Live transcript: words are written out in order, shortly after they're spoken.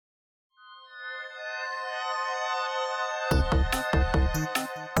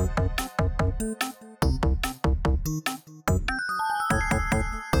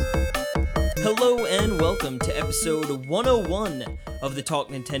Hello and welcome to episode 101 of the Talk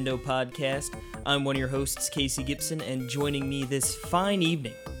Nintendo podcast. I'm one of your hosts, Casey Gibson, and joining me this fine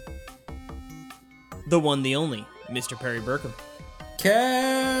evening, the one, the only, Mr. Perry Burkham.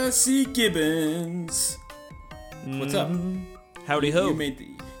 Cassie Gibbons. What's up? Howdy ho.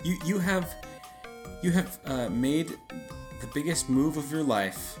 You have made the biggest move of your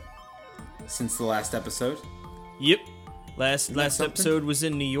life since the last episode. Yep. Last episode was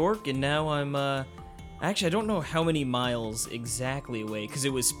in New York, and now I'm, actually, I don't know how many miles exactly away, because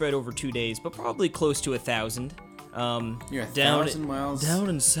it was spread over 2 days, but probably close to 1,000. You're 1,000 miles down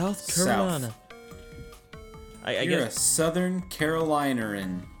in South Carolina. South. I You're guess, a Southern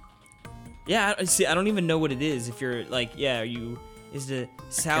Carolinaran. Yeah, see, I don't even know what it is. If you're, like, yeah, are you, is it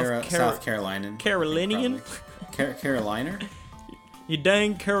South Carolinian? Carolinian? Caroliner? You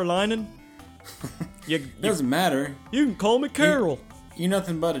dang Carolinian? Doesn't matter. You can call me Carol. You're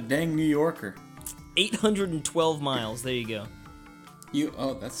nothing but a dang New Yorker. 812 miles. There you go.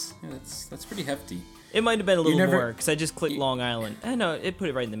 That's pretty hefty. It might have been a little more because I just clicked Long Island. I know it put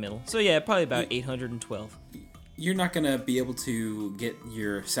it right in the middle. So yeah, probably about 812. You're not gonna be able to get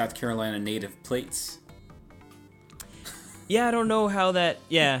your South Carolina native plates. Yeah, I don't know how that.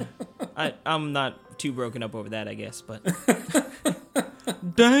 Yeah, I'm not too broken up over that, I guess. But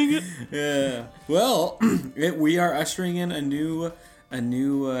dang it. Yeah. Well, we are ushering in a new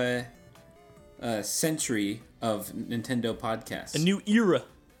century of Nintendo podcasts. A new era.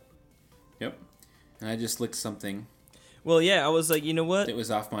 Yep. And I just licked something. Well, yeah, I was like, you know what? It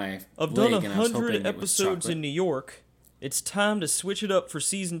was off my I've leg, done and I was hoping 100 it was episodes chocolate. in New York. It's time to switch it up for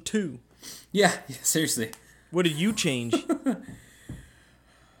season 2. Yeah, seriously. What did you change?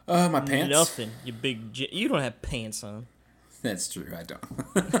 My pants. Nothing. You big. You don't have pants on. That's true. I don't.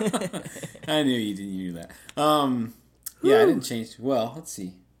 I knew you knew that. Yeah, I didn't change. Well, let's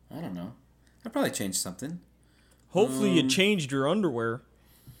see. I don't know. I probably changed something. Hopefully, you changed your underwear.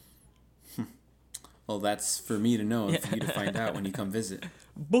 Well, that's for me to know and for you to find out when you come visit.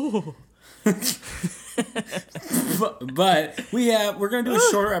 Boo. But we're going to do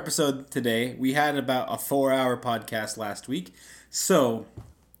a shorter episode today. We had about a 4-hour podcast last week. So,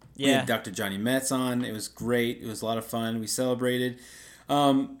 we had Dr. Johnny Metz on. It was great. It was a lot of fun. We celebrated.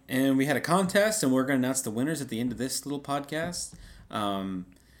 And we had a contest, and we're going to announce the winners at the end of this little podcast.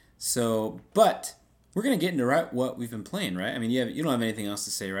 But we're going to get into what we've been playing, right? I mean, you don't have anything else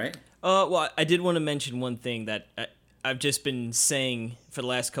to say, right? Well, I did want to mention one thing that I've just been saying for the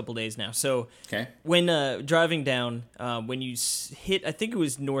last couple days now. So, when driving down, when you hit, I think it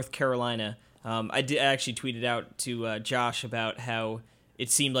was North Carolina, I actually tweeted out to Josh about how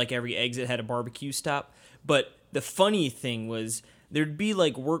it seemed like every exit had a barbecue stop. But the funny thing was there'd be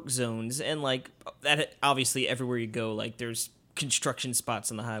like work zones and like that. Obviously, everywhere you go, like there's construction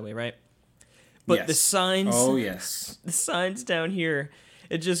spots on the highway, right? But the signs, the signs down here.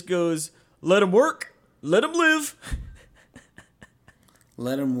 It just goes, let them work, let them live.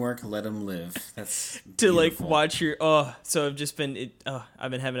 Let them work, let them live. That's to beautiful. Like watch your, so I've just been,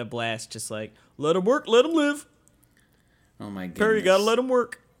 I've been having a blast just like, let them work, let them live. Oh my goodness. Perry, you gotta let them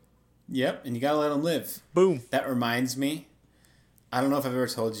work. Yep, and you gotta let them live. Boom. That reminds me, I don't know if I've ever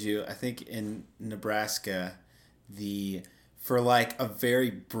told you, I think in Nebraska, for like a very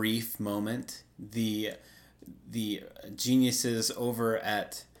brief moment, the geniuses over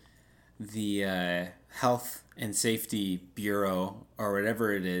at the Health and Safety Bureau or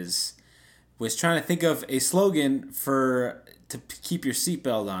whatever it is was trying to think of a slogan to keep your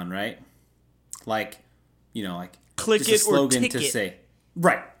seatbelt on, right? Like, like click just it a slogan or tick to it. say.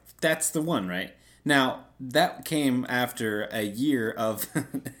 Right. That's the one, right? Now, that came after a year of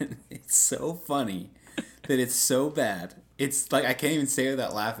it's so funny that it's so bad. It's like I can't even say it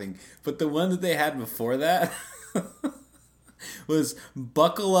without laughing. But the one that they had before that was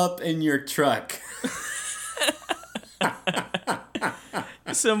buckle up in your truck.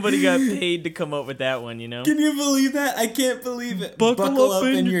 Somebody got paid to come up with that one, Can you believe that? I can't believe it. Buckle up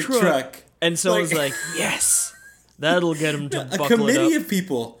in your truck. And someone's like, yes, that'll get them to buckle it up. A committee of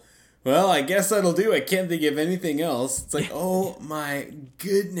people. Well, I guess that'll do. I can't think of anything else. It's like, oh my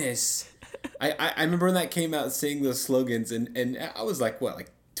goodness. I remember when that came out saying those slogans, and I was like, what, like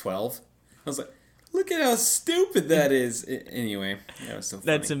 12? I was like, look at how stupid that is. Anyway, that was so funny.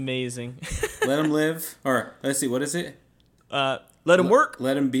 That's amazing. Let them live. Or, let's see, what is it? Let them work.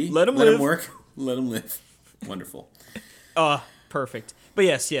 Let them be. Let them live. Let them work. Let them live. Wonderful. Perfect. But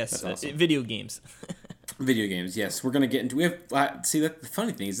yes. Awesome. Video games. Video games, yes. We're going to get into... the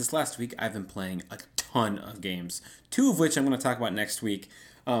funny thing is, this last week, I've been playing a ton of games. 2 of which I'm going to talk about next week.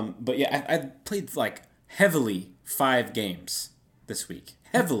 But yeah, I played like heavily 5 games this week.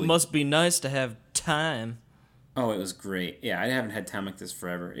 Heavily. Must be nice to have time. Oh, it was great. Yeah, I haven't had time like this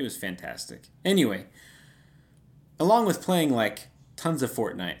forever. It was fantastic. Anyway, along with playing like tons of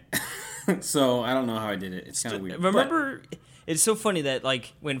Fortnite. So I don't know how I did it. It's kind of weird. Remember, it's so funny that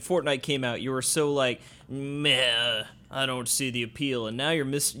like when Fortnite came out, you were so like, meh, I don't see the appeal, and now you're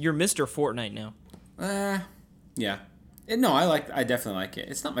Mr. Fortnite now. Yeah. No, I definitely like it.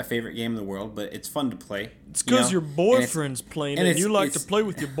 It's not my favorite game in the world, but it's fun to play. It's because your boyfriend's playing it, and you like to play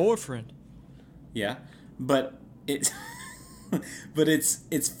with your boyfriend. Yeah, but it's but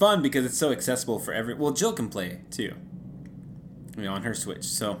it's fun because it's so accessible for Well, Jill can play too. On her Switch,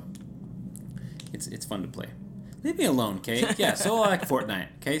 so it's fun to play. Leave me alone, okay? Yeah, so I like Fortnite,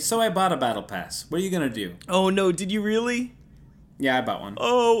 okay? So I bought a battle pass. What are you gonna do? Oh no, did you really? Yeah, I bought one.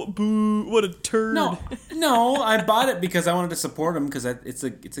 Oh, boo! What a turd! No, I bought it because I wanted to support him because it's a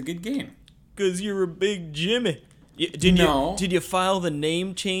good game. Because you're a big Jimmy. Did you file the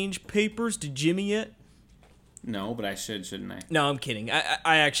name change papers to Jimmy yet? No, but I shouldn't I? No, I'm kidding.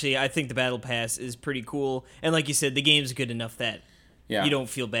 I think the battle pass is pretty cool, and like you said, the game's good enough that you don't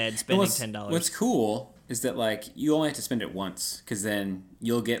feel bad spending $10. What's cool is that like you only have to spend it once because then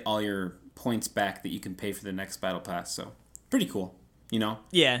you'll get all your points back that you can pay for the next battle pass. So. Pretty cool,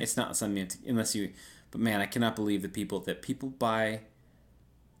 Yeah. It's not something you have to, unless you. But man, I cannot believe that people buy.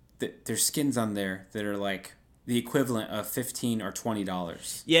 That there's skins on there that are like the equivalent of $15 or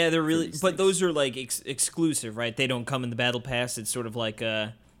 $20. Yeah, they're really, but those are like exclusive, right? They don't come in the battle pass. It's sort of like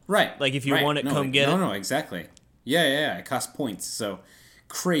right. Like if you want it, come get it. No, exactly. Yeah. It costs points, so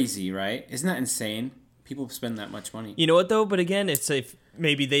crazy, right? Isn't that insane? People spend that much money. You know what though? But again, it's if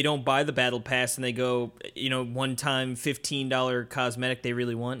maybe they don't buy the battle pass and they go, one time $15 cosmetic they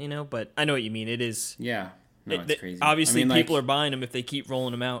really want, But I know what you mean. It is. Yeah. No, it's crazy. Obviously, people are buying them if they keep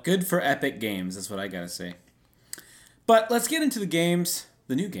rolling them out. Good for Epic Games. That's what I gotta say. But let's get into the games,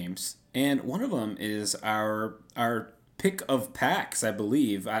 the new games, and one of them is our pick of PAX, I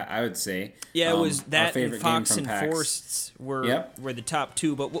believe. I would say. Yeah, it was that and Fox and Forests were the top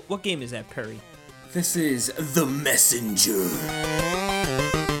 2. But what game is that, Perry? This is The Messenger.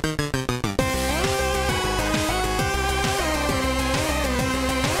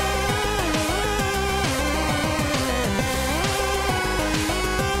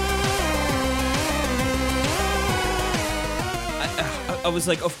 I was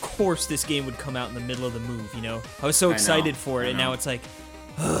like, of course this game would come out in the middle of the move, I was so excited for it, and now it's like,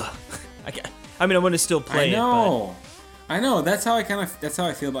 ugh. I'm going to still play it. I know. That's how I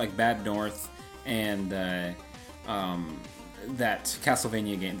feel about like Bad North and that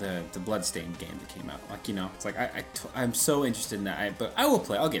Castlevania game, the Bloodstained game that came out. Like, it's like I'm so interested in that. But I will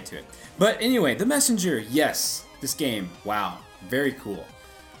play. I'll get to it. But anyway, The Messenger. Yes, this game. Wow, very cool.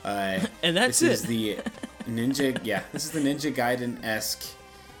 And that's it. This is the Ninja. Yeah, this is the Ninja Gaiden-esque.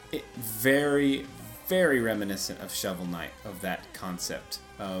 Very, very reminiscent of Shovel Knight, of that concept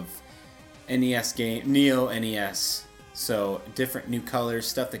of NES game, Neo NES. So different new colors,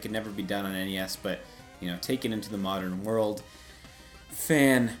 stuff that could never be done on NES, but taken into the modern world.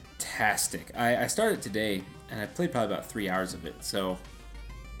 Fantastic. I started today, and I played probably about 3 hours of it. So,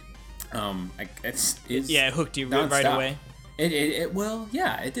 it hooked you right away.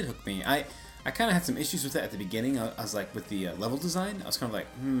 It did hook me. I kind of had some issues with that at the beginning. I was like, with the level design, I was kind of like,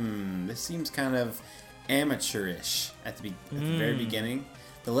 this seems kind of amateurish at the very beginning.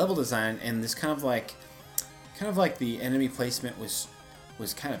 The level design and this kind of like the enemy placement was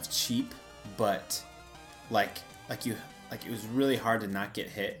kind of cheap, but like it was really hard to not get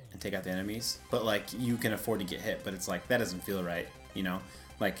hit and take out the enemies. But like you can afford to get hit, but it's like that doesn't feel right,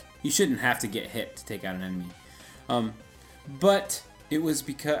 Like you shouldn't have to get hit to take out an enemy. But it was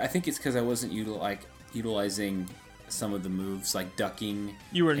because I wasn't utilizing some of the moves like ducking.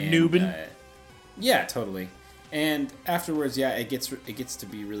 You were noobing. Yeah, totally. And afterwards, it gets to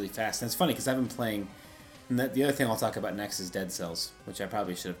be really fast. And it's funny because I've been playing. And the other thing I'll talk about next is Dead Cells, which I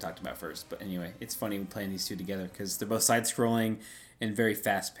probably should have talked about first. But anyway, it's funny playing these two together because they're both side-scrolling and very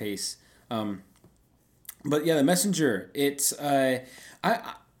fast-paced. But yeah, The Messenger. It's I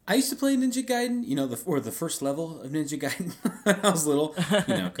used to play Ninja Gaiden, the first level of Ninja Gaiden when I was little.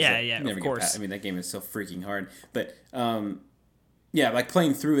 Of course. That game is so freaking hard. But like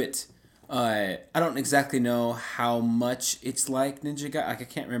playing through it. I don't exactly know how much it's like Ninja Gaiden. Like I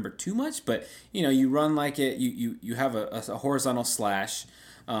can't remember too much, but you run like it. You have a horizontal slash,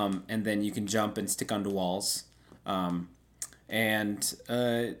 and then you can jump and stick onto walls, and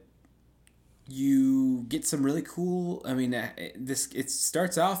you get some really cool. It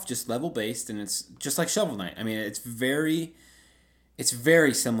starts off just level based, and it's just like Shovel Knight. It's it's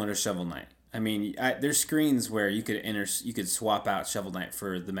very similar to Shovel Knight. I mean, there's screens where you could swap out Shovel Knight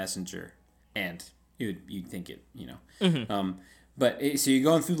for the messenger, and you'd think it, so you're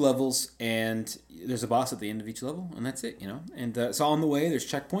going through levels, and there's a boss at the end of each level, and that's it, And it's all on the way. There's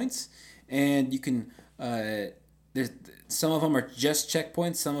checkpoints, and you can. There's some of them are just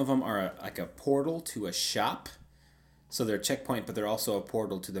checkpoints. Some of them are like a portal to a shop. So they're a checkpoint, but they're also a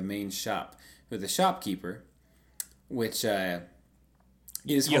portal to the main shop with the shopkeeper, which is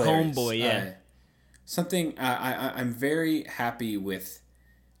your hilarious. Homeboy. Yeah. Something I'm very happy with.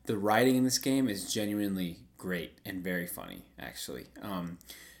 The writing in this game is genuinely great and very funny, actually.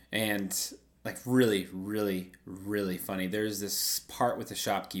 And like really, really, really funny. There's this part with the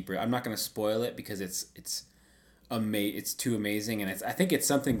shopkeeper. I'm not going to spoil it because it's too amazing, and I think it's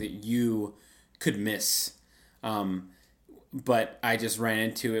something that you could miss. But I just ran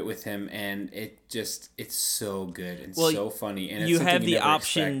into it with him, and it's so good and so funny. And you have the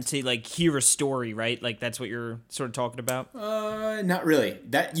option to like hear a story, right? Like that's what you're sort of talking about. Not really.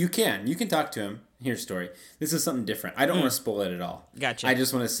 That you can talk to him, hear a story. This is something different. I don't want to spoil it at all. Gotcha. I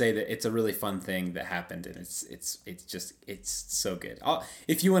just want to say that it's a really fun thing that happened, and it's so good.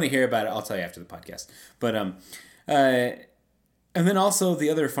 If you want to hear about it, I'll tell you after the podcast. But and then also the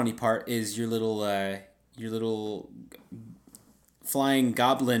other funny part is your little flying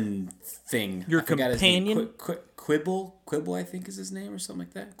goblin thing. Your companion? Quibble, I think is his name, or something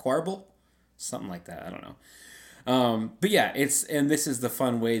like that. Quarble? Something like that. I don't know. But yeah, and this is the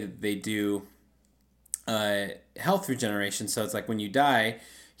fun way that they do health regeneration. So it's like when you die,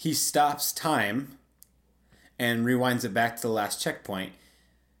 he stops time and rewinds it back to the last checkpoint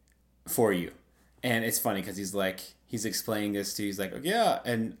for you. And it's funny because he's explaining this to you. He's like, oh, yeah,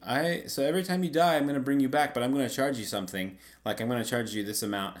 and so every time you die, I'm going to bring you back, but I'm going to charge you something. Like, I'm going to charge you this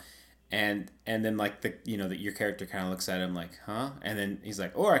amount. And then, like, your character kind of looks at him like, huh? And then he's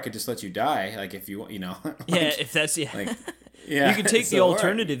like, or I could just let you die, like, if you want, like, yeah, if that's, yeah. Like, yeah. You can take the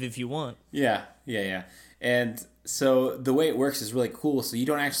alternative if you want. Yeah. And so the way it works is really cool. So you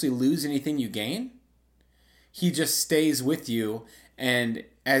don't actually lose anything you gain. He just stays with you, and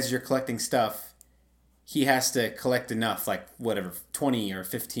as you're collecting stuff, he has to collect enough, like whatever, 20 or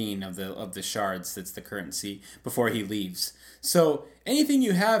 15 of the shards that's the currency before he leaves. So anything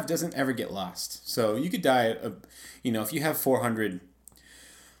you have doesn't ever get lost. So you could die, if you have 400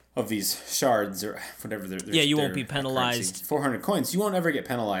 of these shards or whatever. You won't be penalized. Currency, 400 coins, you won't ever get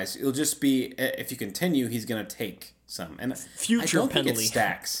penalized. It'll just be, if you continue, he's going to take some. And future I don't penalty. think it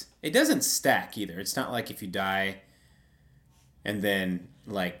stacks. It doesn't stack either. It's not like if you die and then...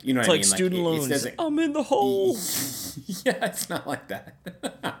 Like, you know it's what I like mean? Student loans. I'm in the hole. Yeah, it's not like that.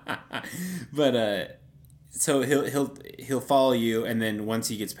 But so he'll follow you, and then once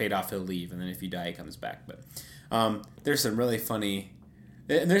he gets paid off, he'll leave, and then if you die, he comes back. But there's some really funny,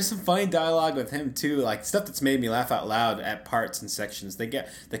 and there's some funny dialogue with him too, like stuff that's made me laugh out loud at parts and sections. The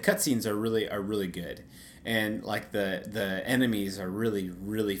cutscenes are really good, and like the enemies are really,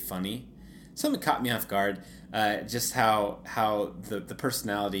 really funny. Something caught me off guard. Just how the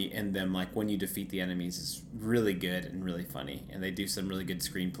personality in them, like when you defeat the enemies, is really good and really funny, and they do some really good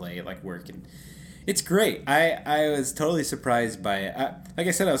screenplay like work, and it's great. I was totally surprised by it. Like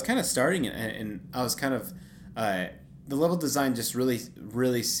I said, I was kind of starting it, and I was kind of the level design just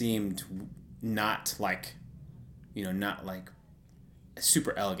really seemed not like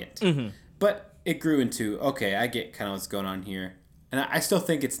super elegant, but it grew into okay, I get kind of what's going on here. And I still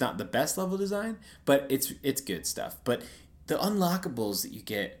think it's not the best level design, but it's good stuff. But the unlockables that you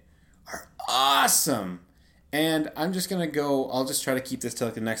get are awesome. And I'm just going to I'll just try to keep this to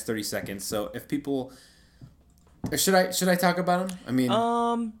like the next 30 seconds. So if people... Should I talk about them? I mean...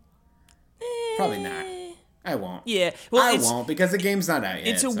 Probably not. I won't. Yeah. Well, I won't because the game's not out yet.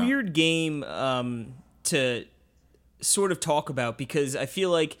 It's a weird game to sort of talk about because I feel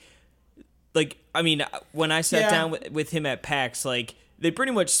like I mean, when I sat down with him at PAX, like, they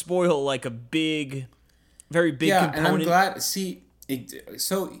pretty much spoil, like, a very big component. And I'm glad, so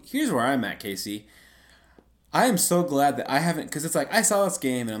here's where I'm at, Casey. I am so glad that I haven't, because it's like, I saw this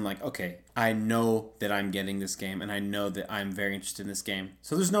game, and I'm like, okay, I know that I'm getting this game, and I know that I'm very interested in this game.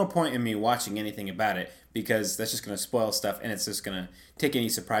 So there's no point in me watching anything about it, because that's just going to spoil stuff, and it's just going to take any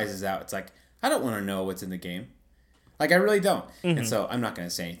surprises out. It's like, I don't want to know what's in the game. Like, I really don't. Mm-hmm. And so I'm not going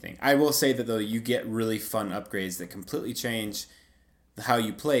to say anything. I will say that, though, you get really fun upgrades that completely change how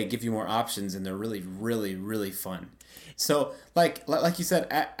you play, give you more options, and they're really, really, really fun. So, like you said,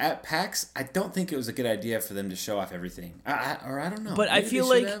 at PAX, I don't think it was a good idea for them to show off everything. I don't know. But maybe I feel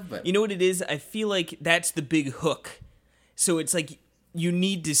like, you know what it is? I feel like that's the big hook. So it's like you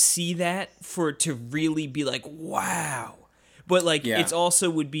need to see that for it to really be like, wow. But like, it's also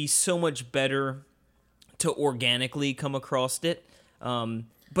would be so much better to organically come across it.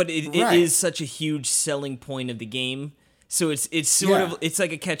 But it is such a huge selling point of the game. So it's sort of, it's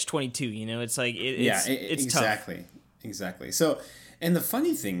like a catch-22, you know? It's like, it's exactly. tough. Exactly. So, and the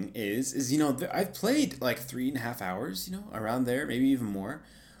funny thing is, you know, I've played like 3.5 hours, you know, around there, maybe even more,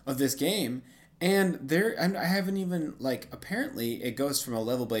 of this game. And I haven't even, like, apparently it goes from a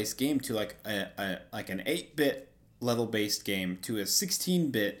level-based game to like an 8-bit level-based game to a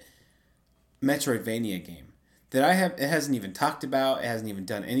 16-bit Metroidvania game that it hasn't even talked about. It hasn't even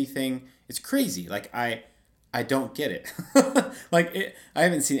done anything. It's crazy. Like, I don't get it. Like, I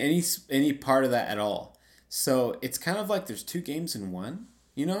haven't seen any part of that at all. So it's kind of like there's 2 games in one,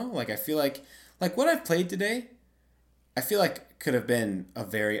 you know? Like, I feel like what I've played today, I feel like could have been a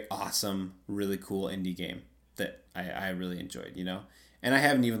very awesome, really cool indie game that I really enjoyed, you know? And I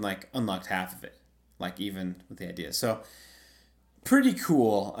haven't even, like, unlocked half of it, like, even with the idea. So, pretty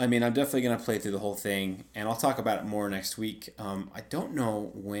cool. I mean, I'm definitely going to play through the whole thing, and I'll talk about it more next week. I don't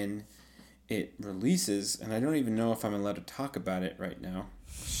know when it releases, and I don't even know if I'm allowed to talk about it right now.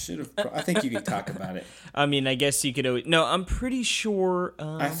 I think you can talk about it. I mean, I guess you could always... No, I'm pretty sure...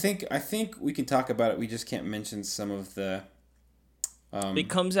 I think we can talk about it. We just can't mention some of the... It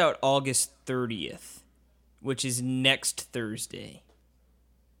comes out August 30th, which is next Thursday.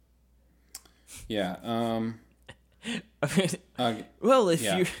 Yeah. Well,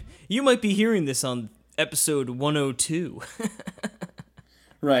 if you might be hearing this on episode 102.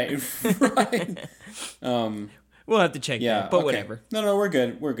 Right. We'll have to check that, but whatever. No, we're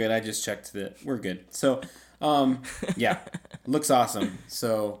good. I just checked that. We're good. So, looks awesome.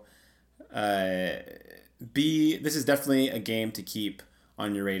 So, this is definitely a game to keep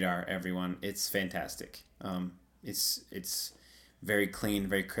on your radar, everyone. It's fantastic. It's very clean,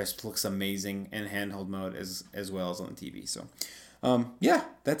 very crisp, looks amazing in handheld mode as well as on the TV. So,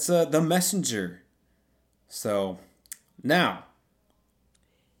 that's The Messenger. So, now...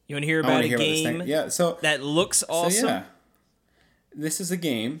 You want to hear about a game that looks awesome? So, this is a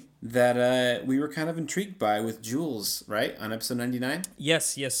game that we were kind of intrigued by with Jules, right? On episode 99?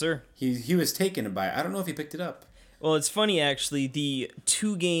 Yes, sir. He was taken by it. I don't know if he picked it up. Well, it's funny, actually. The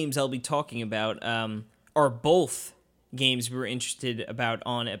 2 games I'll be talking about are both games we were interested about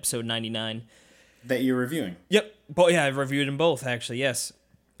on episode 99. That you're reviewing? Yep. I've reviewed them both, actually, yes.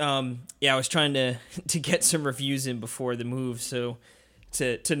 I was trying to get some reviews in before the move, so...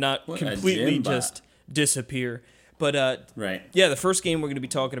 To not completely just disappear. But, right. Yeah, the first game we're going to be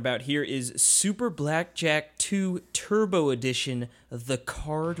talking about here is Super Blackjack 2 Turbo Edition, The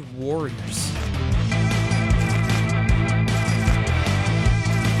Card Warriors.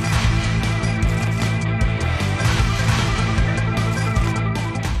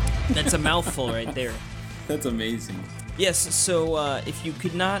 That's a mouthful right there. That's amazing. Yes, so if you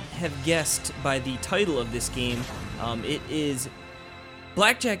could not have guessed by the title of this game, it is...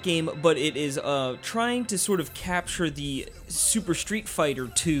 Blackjack game, but it is trying to sort of capture the Super Street Fighter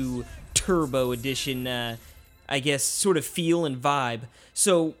 2 Turbo Edition, I guess, sort of feel and vibe.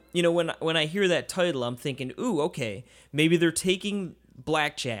 So, you know, when I hear that title, I'm thinking, ooh, okay, maybe they're taking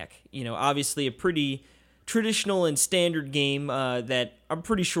Blackjack, you know, obviously a pretty traditional and standard game that I'm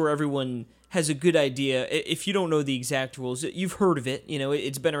pretty sure everyone has a good idea. If you don't know the exact rules, you've heard of it, you know,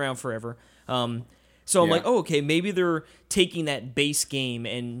 it's been around forever. So I'm like, oh, okay, maybe they're taking that base game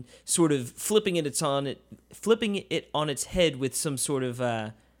and sort of flipping it on its head with some sort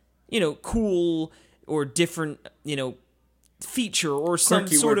of, cool or different, feature or some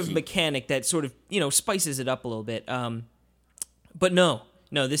sort of mechanic that sort of, spices it up a little bit. But no,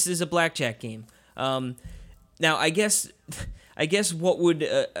 this is a blackjack game. Now, I guess what would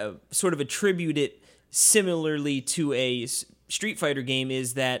sort of attribute it similarly to a Street Fighter game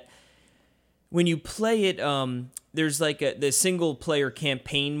is that when you play it, there's like the single player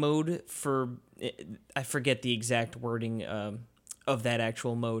campaign mode for, I forget the exact wording of that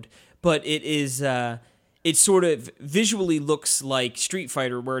actual mode, but it is, it sort of visually looks like Street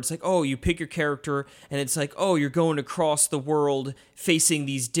Fighter, where it's like, oh, you pick your character, and it's like, oh, you're going across the world facing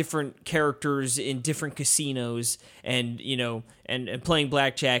these different characters in different casinos, and, and playing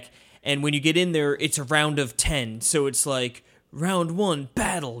blackjack, and when you get in there, it's a round of 10, so it's like, round 1,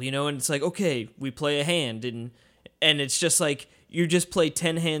 battle, and it's like, okay, we play a hand, and it's just like, you just play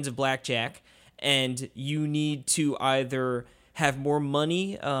 10 hands of blackjack, and you need to either have more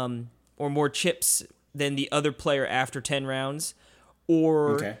money or more chips than the other player after 10 rounds,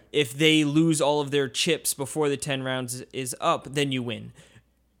 or if they lose all of their chips before the 10 rounds is up, then you win.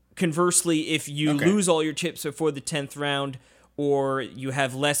 Conversely, if you lose all your chips before the 10th round, or you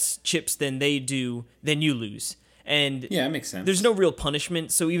have less chips than they do, then you lose. And yeah, it makes sense. There's no real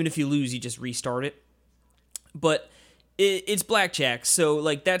punishment, so even if you lose, you just restart it. But it's blackjack, so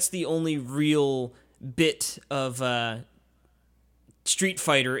like that's the only real bit of Street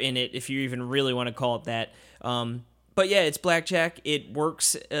Fighter in it, if you even really want to call it that. But yeah, it's blackjack. It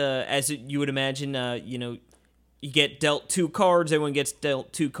works you would imagine. You get dealt 2 cards. Everyone gets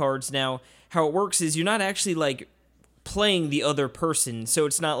dealt 2 cards. Now, how it works is you're not actually like playing the other person. So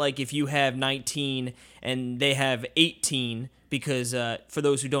it's not like if you have 19 and they have 18, because for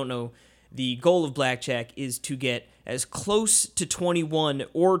those who don't know, the goal of blackjack is to get as close to 21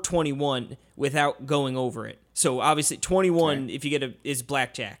 or 21 without going over it. So obviously 21, if you get is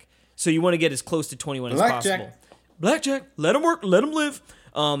blackjack. So you want to get as close to 21 as possible. Blackjack, let them work, let them live.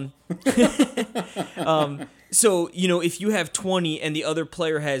 So, if you have 20 and the other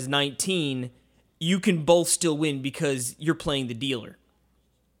player has 19, you can both still win because you're playing the dealer.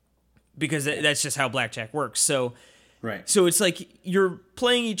 Because that's just how blackjack works. So, right. So it's like you're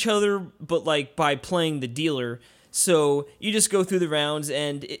playing each other, but like by playing the dealer. So you just go through the rounds,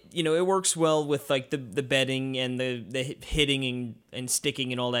 and it works well with like the betting and the hitting and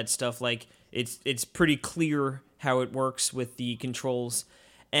sticking and all that stuff. Like it's pretty clear how it works with the controls,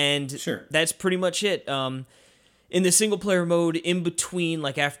 and sure. That's pretty much it. In the single player mode, in between,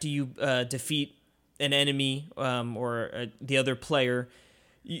 like after you defeat an enemy or the other player,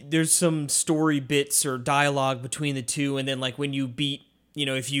 there's some story bits or dialogue between the two, and then like when you beat,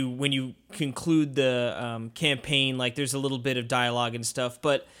 when you conclude the campaign, like there's a little bit of dialogue and stuff,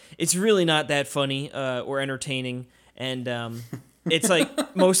 but it's really not that funny or entertaining, and it's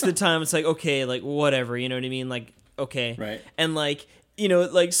like most of the time it's like, okay, like whatever, you know what I mean, like okay, right, and like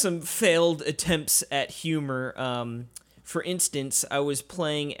like some failed attempts at humor. For instance, I was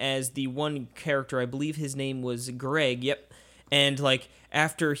playing as the one character, I believe his name was Greg. Yep, and like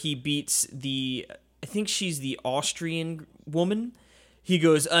after he beats I think she's the Austrian woman. He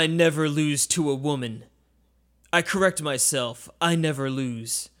goes, "I never lose to a woman. I correct myself. I never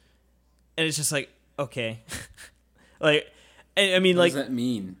lose." And it's just like, okay. Like, I mean, what like... What does that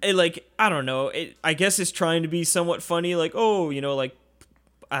mean? Like, I don't know. I guess it's trying to be somewhat funny. Like, oh, like,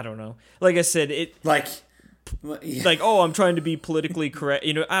 I don't know. Like I said, Like, oh, I'm trying to be politically correct.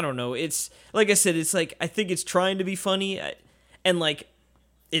 I don't know. It's, like I said, it's like, I think it's trying to be funny. And, like,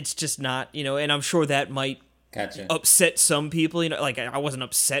 it's just not, and I'm sure that might... Gotcha. Upset some people, like I wasn't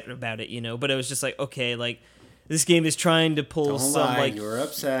upset about it, but it was just like, okay, like this game is trying to pull like you're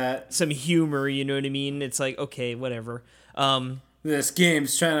upset, some humor, you know what I mean? It's like, okay, whatever. This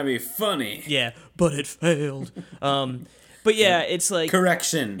game's trying to be funny. Yeah, but it failed. But yeah, it's like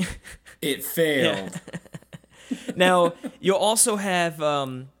correction, it failed. Now you'll also have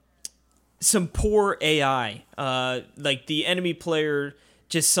some poor AI, like the enemy player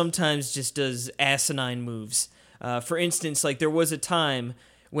just sometimes just does asinine moves. For instance, like there was a time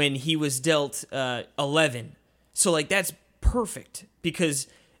when he was dealt 11. So like that's perfect because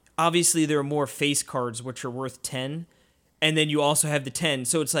obviously there are more face cards which are worth 10, and then you also have the 10.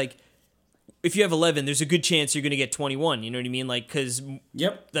 So it's like if you have 11, there's a good chance you're going to get 21, you know what I mean? Like cuz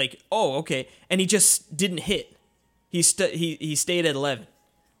yep. Like, oh, okay. And he just didn't hit. He stayed at 11.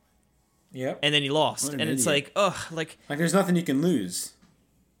 Yep. And then he lost. And it's like, ugh, like there's nothing you can lose.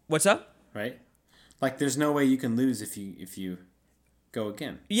 What's up? Right? Like, there's no way you can lose if you go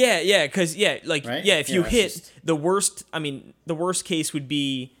again. Yeah, because, like, right? Yeah, if you hit, just... the worst case would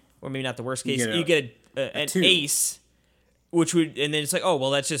be, or maybe not the worst case, you get an ace, which would, and then it's like, oh,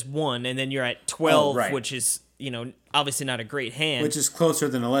 well, that's just 1, and then you're at 12, right. Which is, obviously not a great hand. Which is closer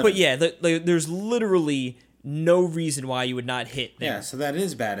than 11. But yeah, there's literally no reason why you would not hit there. Yeah, so that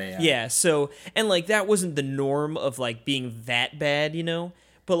is bad AI. Yeah, so, and, like, that wasn't the norm of, like, being that bad,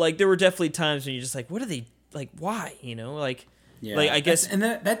 But, like, there were definitely times when you're just like, what are they, like, why, Like, yeah. Like, I guess... And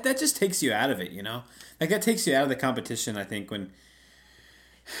that just takes you out of it, Like, that takes you out of the competition, I think, when...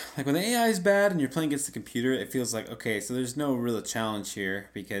 Like, when the AI is bad and you're playing against the computer, it feels like, okay, so there's no real challenge here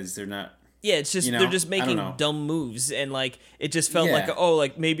because they're not... Yeah, it's just, they're just making dumb moves, and, like, it just felt like, oh,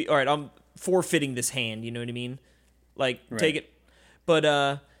 like, maybe, all right, I'm forfeiting this hand, you know what I mean? Like, right. Take it. But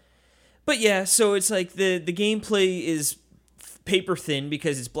yeah, so it's like, the gameplay is... paper thin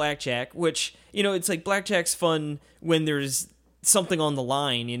because it's blackjack, which, it's like blackjack's fun when there's something on the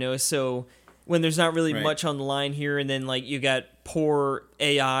line, so when there's not really much on the line here, and then like you got poor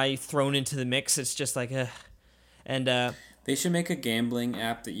AI thrown into the mix, it's just like and they should make a gambling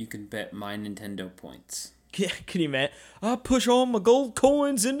app that you can bet my Nintendo points. Can you imagine? I push all my gold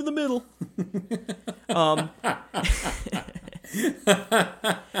coins into the middle.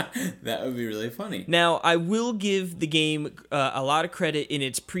 That would be really funny. Now, I will give the game a lot of credit in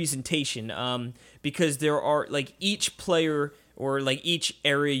its presentation, because there are, like, each player or, like, each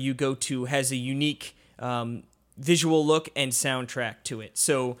area you go to has a unique visual look and soundtrack to it.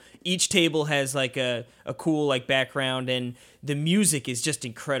 So each table has, like, a cool, like, background, and the music is just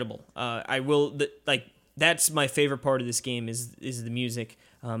incredible. That's my favorite part of this game is the music.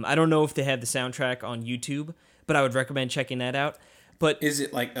 I don't know if they have the soundtrack on YouTube, but I would recommend checking that out. But is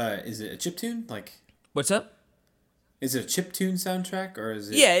it like is it a chiptune? Like, what's up? Is it a chiptune soundtrack, or is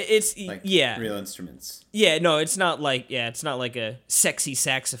it? Yeah, it's like real instruments. Yeah, no, it's not like a sexy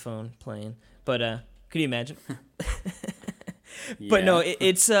saxophone playing. But could you imagine? But no,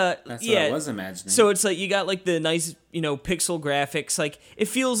 it's that's what I was imagining. So it's like you got like the nice, pixel graphics. Like it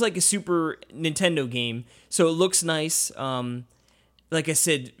feels like a Super Nintendo game. So it looks nice. Like I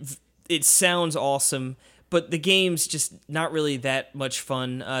said, it sounds awesome. But the game's just not really that much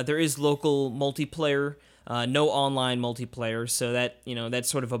fun. There is local multiplayer, no online multiplayer, so that's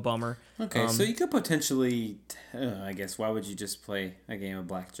sort of a bummer. Okay, so you could potentially, I guess, why would you just play a game of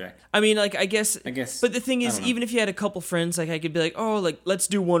blackjack? I mean, like, I guess. But the thing is, even if you had a couple friends, like, I could be like, oh, like, let's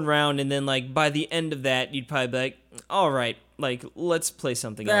do one round, and then, like, by the end of that, you'd probably be like, all right, like, let's play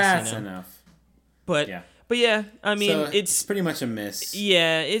something else. That's enough. But yeah, I mean, so it's pretty much a miss.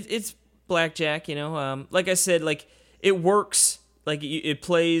 Yeah, it's blackjack, like I said, like it works, like it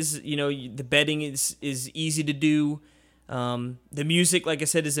plays, the betting is easy to do, the music, like I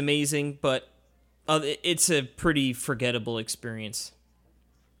said, is amazing, but it's a pretty forgettable experience.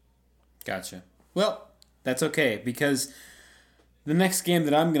 Gotcha. Well, that's okay, because the next game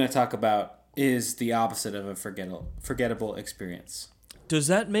that I'm going to talk about is the opposite of a forgettable experience. Does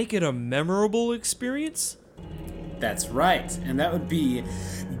that make it a memorable experience? That's right, and that would be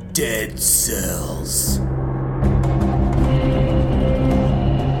Dead Cells.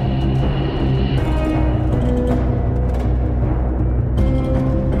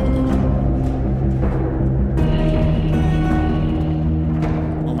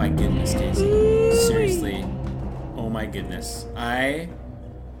 Oh my goodness, Casey. Seriously. Oh my goodness.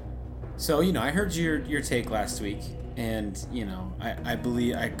 So, I heard your take last week, and, I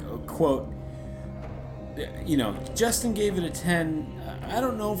believe, I quote, Justin gave it a 10. I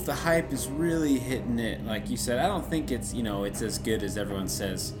don't know if the hype is really hitting it. Like you said, I don't think it's, it's as good as everyone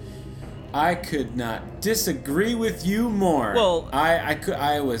says. I could not disagree with you more. Well,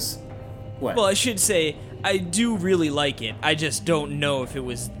 what? Well, I should say, I do really like it. I just don't know if it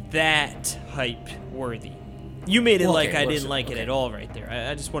was that hype worthy. You made it I didn't like it at all right there.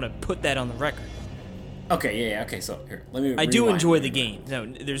 I just want to put that on the record. Okay, yeah, okay, so here, let me I do enjoy the game. No,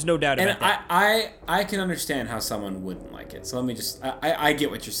 there's no doubt about that. I can understand how someone wouldn't like it. So let me just, I get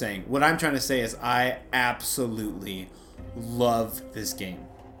what you're saying. What I'm trying to say is I absolutely love this game.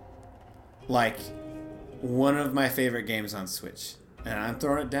 Like, one of my favorite games on Switch. And I'm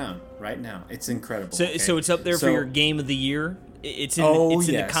throwing it down right now. It's incredible. So, okay? So it's up there for your game of the year? It's in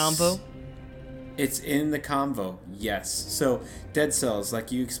the combo? It's in the convo, yes. So, Dead Cells, like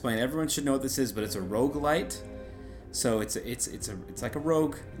you explained, everyone should know what this is, but it's a roguelite. So it's like a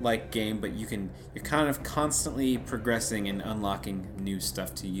rogue-like game, but you're kind of constantly progressing and unlocking new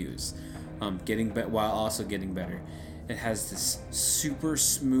stuff to use, while also getting better. It has this super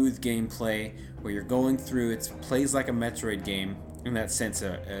smooth gameplay where you're going through. It plays like a Metroid game in that sense,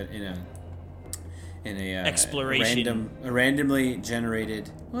 in a exploration, randomly generated.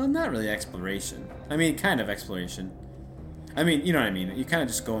 Well, not really exploration. I mean, kind of exploration. I mean, you know what I mean. You're kind of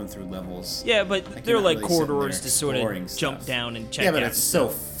just going through levels. Yeah, but they're like really corridors to sort of jump down and check out. Yeah, but it's so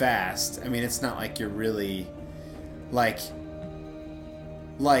fast. I mean, it's not like you're really like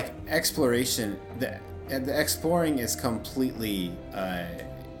exploration. The exploring is completely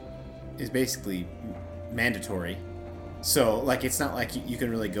is basically mandatory. So like it's not like you can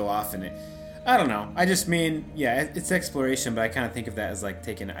really go off in it. I don't know. I just mean, yeah, it's exploration, but I kind of think of that as like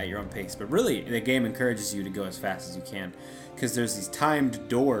taking it at your own pace. But really, the game encourages you to go as fast as you can, because there's these timed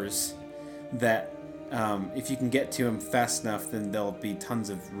doors that if you can get to them fast enough, then there'll be tons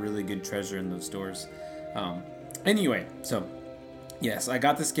of really good treasure in those doors. Anyway, so yes, I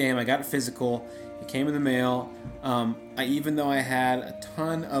got this game. I got it physical. It came in the mail. Even though I had a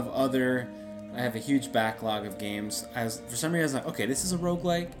ton of other, I have a huge backlog of games. For some reason, I was like, okay, this is a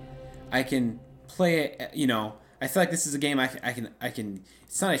roguelike. I can play it, I feel like this is a game I can,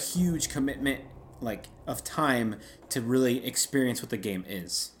 it's not a huge commitment, like, of time to really experience what the game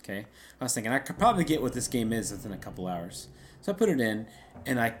is, okay? I was thinking I could probably get what this game is within a couple hours. So I put it in,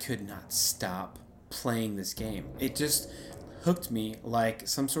 and I could not stop playing this game. It just hooked me like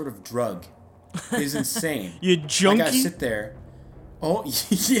some sort of drug. It was insane. You junkie? I gotta sit there. Oh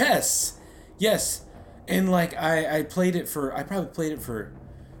yes, yes, and like I played it for I probably played it for,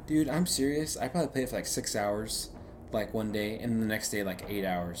 dude, I'm serious. I probably played it for like 6 hours, like one day, and the next day like 8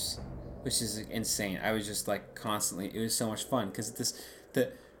 hours, which is insane. I was just like constantly. It was so much fun because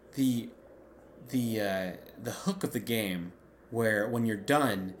the the the hook of the game, where when you're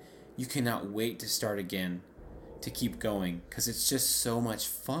done, you cannot wait to start again, to keep going because it's just so much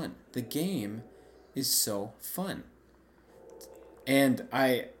fun. The game is so fun. And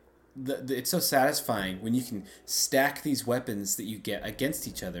it's so satisfying when you can stack these weapons that you get against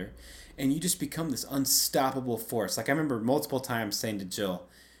each other, and you just become this unstoppable force. Like I remember multiple times saying to Jill,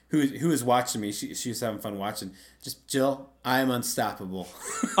 who was watching me, she was having fun watching. Just, Jill, I'm unstoppable.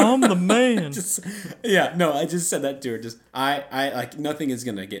 I'm the man. I just said that to her. Just I like nothing is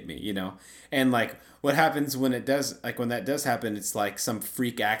gonna get me, you know. And like what happens when it does, like when that does happen, it's like some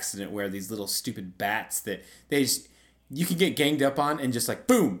freak accident where these little stupid bats that they just, you can get ganged up on and just like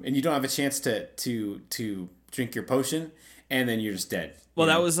boom, and you don't have a chance to drink your potion, and then you're just dead. Well,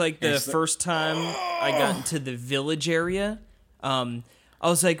 that was like the first time I got into the village area. I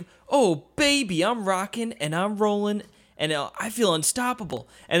was like, oh baby, I'm rocking and I'm rolling and I feel unstoppable.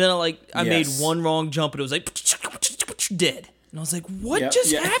 And then I made one wrong jump and it was like dead. And I was like, what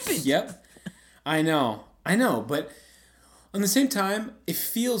just happened? Yep. I know, but on the same time, it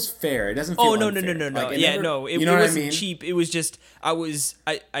feels fair. It doesn't feel unfair. No. Like, it wasn't cheap. It was just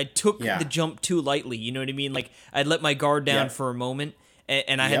I took the jump too lightly. You know what I mean? Like I let my guard down for a moment,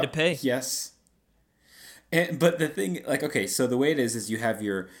 and I had to pay. Yes. But the thing, like, okay, so the way it is you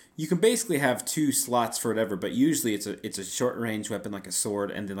can basically have two slots for whatever, but usually it's a short range weapon like a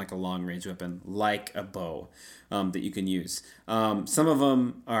sword, and then like a long range weapon like a bow, that you can use. Some of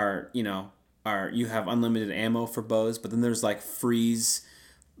them are you have unlimited ammo for bows, but then there's like freeze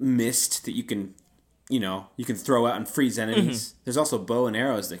mist that you can throw out and freeze enemies. Mm-hmm. There's also bow and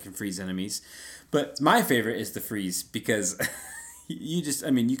arrows that can freeze enemies, but my favorite is the freeze because you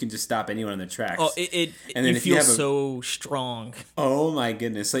can just stop anyone in their tracks. Oh, and then you feel so strong. Oh my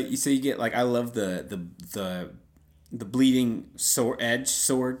goodness! Like so, you get like I love the bleeding sword,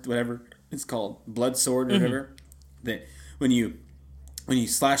 whatever it's called, blood sword or whatever. That when you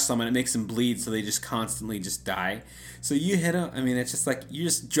slash someone, it makes them bleed, so they just constantly just die. So you hit them. I mean, it's just like you're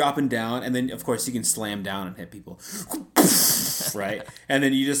just dropping down, and then of course you can slam down and hit people, right? And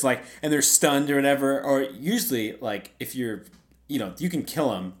then you just like, and they're stunned or whatever. Or usually, like if you're you can kill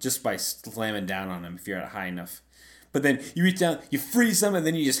them just by slamming down on them if you're at high enough. But then you reach down, you freeze them, and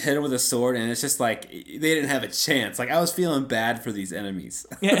then you just hit them with a sword, and it's just like they didn't have a chance. Like I was feeling bad for these enemies.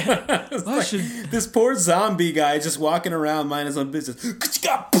 Yeah, this poor zombie guy just walking around minding his own business.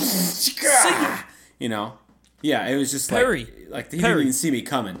 Yeah, it was just Perry. Like he didn't even see me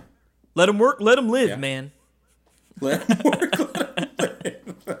coming. Let him work, let him live, man. Let him work, let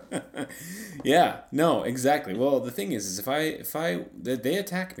him live. Yeah, no, exactly. Well, the thing is if they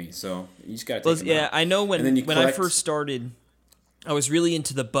attack me, so you just gotta take them out. I know when I first started, I was really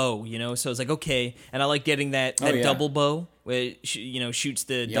into the bow, so I was like, okay, and I like getting that double bow where it, shoots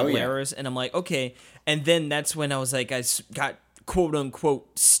the double arrows, and I'm like, okay, and then that's when I was like, I got quote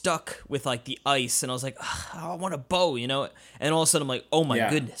unquote stuck with like the ice, and I was like, I want a bow, and all of a sudden I'm like, oh my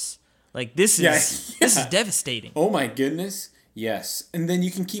goodness, like this is devastating. Oh my goodness. Yes, and then you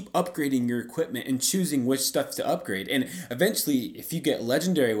can keep upgrading your equipment and choosing which stuff to upgrade. And eventually, if you get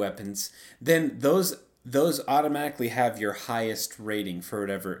legendary weapons, then those automatically have your highest rating for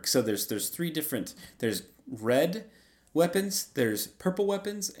whatever. So there's three different. There's red weapons, there's purple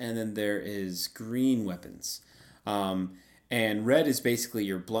weapons, and then there is green weapons. And red is basically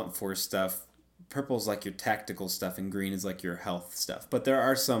your blunt force stuff. Purple's like your tactical stuff, and green is like your health stuff. But there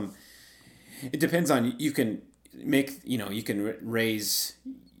are some. It depends on you can. You can raise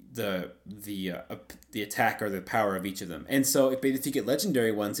the attack or the power of each of them, and so if you get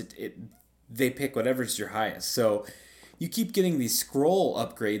legendary ones, they pick whatever's your highest. So you keep getting these scroll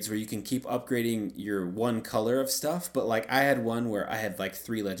upgrades where you can keep upgrading your one color of stuff. But like I had one where I had like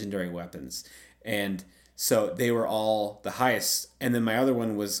 3 legendary weapons, and so they were all the highest, and then my other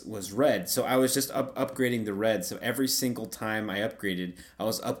one was red. So I was just upgrading the red. So every single time I upgraded, I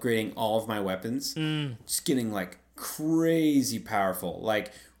was upgrading all of my weapons, just getting like crazy powerful,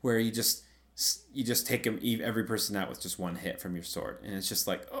 like where you just take every person out with just one hit from your sword, and it's just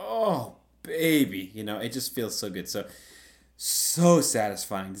like, oh baby, it just feels so good, so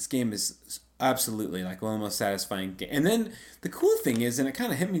satisfying. This game is absolutely like one of the most satisfying games. And then the cool thing is, and it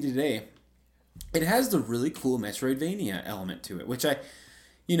kind of hit me today, it has the really cool Metroidvania element to it, which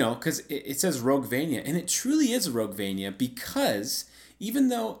because it says Roguevania, and it truly is a Roguevania, because even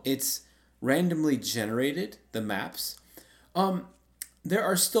though it's randomly generated, the maps, there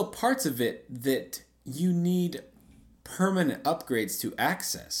are still parts of it that you need permanent upgrades to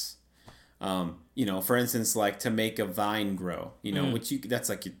access. For instance, like to make a vine grow, which that's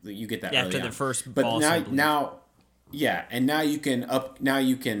like you get that after early the first but boss. now you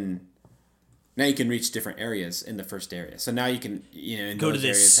can reach different areas in the first area. So now you can go to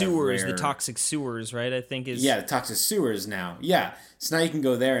the sewers, the toxic sewers, right? I think is the toxic sewers now. Yeah, so now you can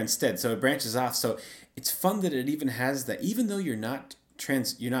go there instead. So it branches off. So it's fun that it even has that, even though you're not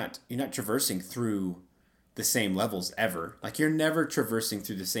traversing through the same levels ever. Like you're never traversing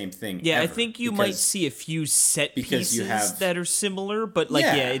through the same thing. Yeah, ever, I think you might see a few set pieces that are similar, but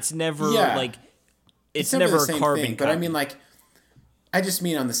it's never like it's never the same a carbon thing. But I mean, like, I just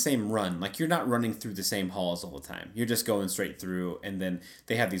mean on the same run. Like you're not running through the same halls all the time. You're just going straight through, and then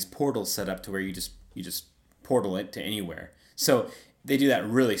they have these portals set up to where you just portal it to anywhere. So they do that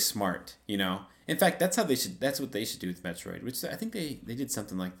really smart. In fact, that's what they should do with Metroid, which I think they did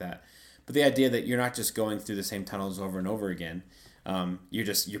something like that. But the idea that you're not just going through the same tunnels over and over again,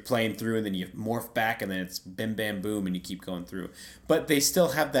 you're playing through and then you morph back and then it's bim bam boom and you keep going through. But they still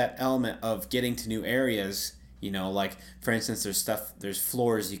have that element of getting to new areas. Like for instance, there's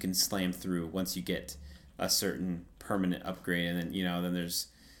floors you can slam through once you get a certain permanent upgrade, and then then there's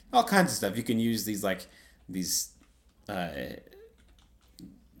all kinds of stuff you can use these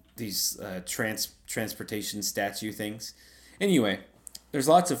transportation statue things. Anyway, there's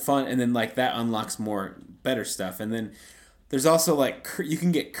lots of fun, and then like that unlocks more better stuff, and then there's also like you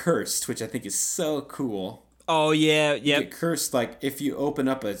can get cursed, which I think is so cool. Oh yeah, yeah. You get cursed like if you open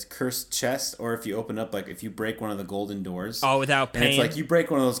up a cursed chest, or if you open up like if you break one of the golden doors. Oh, without paying. And it's like you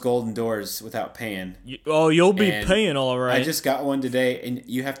break one of those golden doors without paying. You'll be paying, all right. I just got one today, and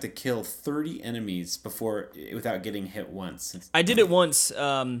you have to kill 30 enemies without getting hit once. I did it once.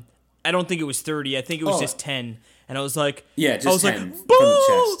 I don't think it was 30. I think it was just 10. And I was like, just 10 from the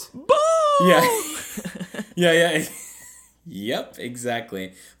chest. Boom! Yeah. Yep,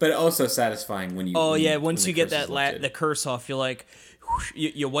 exactly. But also satisfying when you. Once you get the curse off, you're like, whoosh,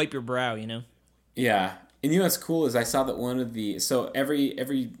 you wipe your brow, Yeah, and what's cool is I saw that one of the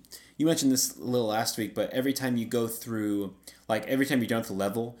every you mentioned this a little last week, but every time you go through, like every time you're done with the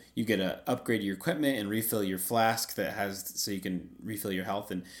level, you get to upgrade your equipment and refill your flask so you can refill your health,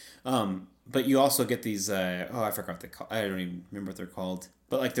 and but you also get these I forgot what they're called. I don't even remember what they're called,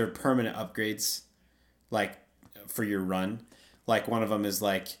 but like they're permanent upgrades, like for your run. Like one of them is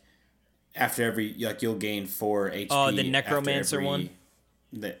like after every you'll gain 4 HP. Oh, the necromancer one.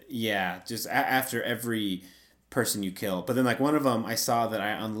 Just after every person you kill. But then like one of them I saw that I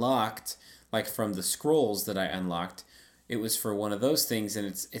unlocked, like from the scrolls that I unlocked, it was for one of those things, and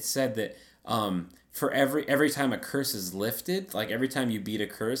it said that for every time a curse is lifted, like every time you beat a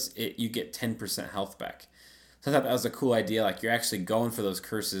curse, you get 10% health back. So I thought that was a cool idea. Like you're actually going for those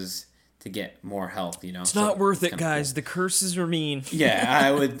curses to get more health, It's not worth it, guys. Cool. The curses are mean. Yeah,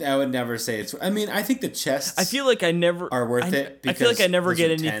 I would never say it's. I mean, I think the chests. I feel like I never are worth it. I feel like I never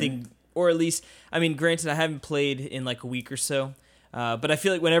get anything, 10. Or at least, I mean, granted, I haven't played in like a week or so, but I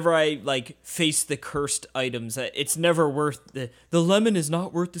feel like whenever I like face the cursed items, it's never worth the lemon is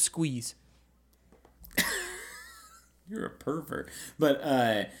not worth the squeeze. You're a pervert, but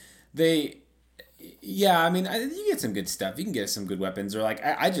Yeah, I mean, you get some good stuff. You can get some good weapons, or like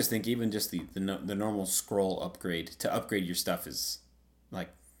I just think even just the normal scroll upgrade to upgrade your stuff is like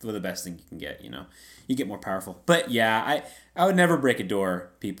the best thing you can get. You get more powerful. But yeah, I would never break a door.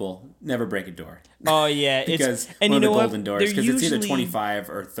 People never break a door. Oh yeah, because one of the golden doors, because it's either 25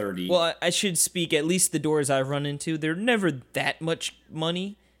 or 30. Well, I should speak. At least the doors I've run into, they're never that much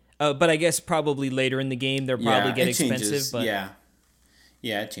money. But I guess probably later in the game they'll probably get expensive. Changes. But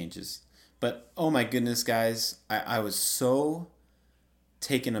yeah, it changes. But, oh my goodness, guys, I was so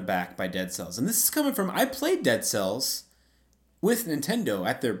taken aback by Dead Cells. And this is coming from, I played Dead Cells with Nintendo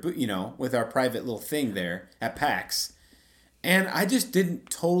at their, with our private little thing there at PAX. And I just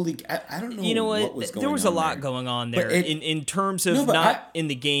didn't totally, I don't know what was going on. There was a lot going on there in terms of in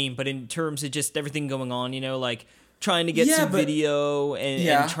the game, but in terms of just everything going on, like trying to get some video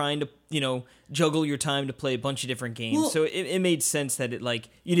and trying to, juggle your time to play a bunch of different games. Well, so it made sense that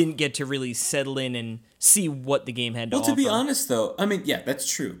you didn't get to really settle in and see what the game had to offer. Well, to be honest, though, I mean, yeah, that's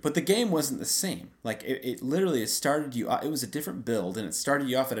true. But the game wasn't the same. Like, it literally started you, it was a different build, and it started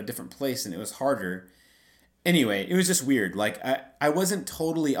you off at a different place, and it was harder. Anyway, it was just weird. Like, I wasn't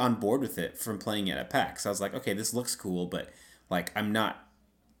totally on board with it from playing it at PAX. I was like, okay, this looks cool, but, like, I'm not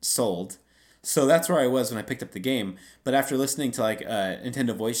sold. So that's where I was when I picked up the game. But after listening to like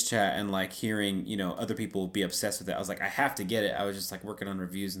Nintendo voice chat and like hearing, other people be obsessed with it, I was like, I have to get it. I was just like working on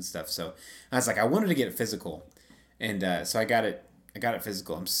reviews and stuff. So I was like, I wanted to get it physical. And so I got it I got it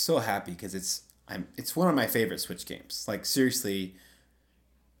physical. I'm so happy because it's one of my favorite Switch games. Like seriously,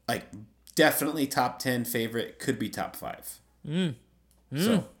 like definitely top 10 favorite, could be top 5.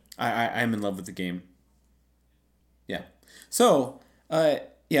 So I'm in love with the game. Yeah. So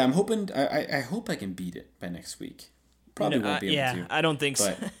yeah, I'm hoping I hope I can beat it by next week. Probably won't be able to. Yeah, I don't think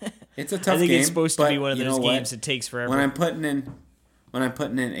so. It's a tough game. I think it's supposed to be one of those games that takes forever. When I'm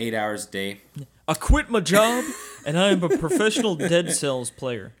putting in 8 hours a day, I quit my job and I am a professional Dead Cells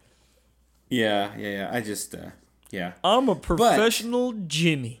player. Yeah. I just yeah. I'm a professional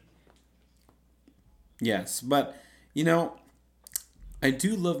Jimmy. Yes, but you know, I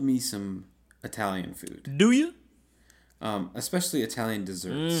do love me some Italian food. Do you? Especially Italian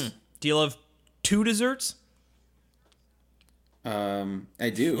desserts. Do you love 2 desserts?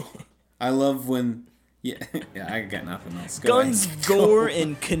 I do. I love when... Yeah, I got nothing else. Guns, gore,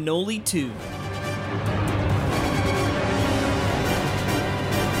 and cannoli too.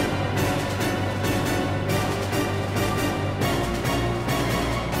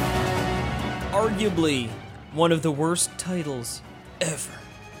 Arguably one of the worst titles ever.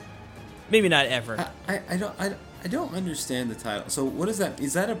 Maybe not ever. I don't understand the title. So what is that?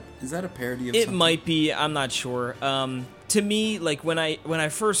 Is that a parody of it something? Might be. I'm not sure. To me, like when I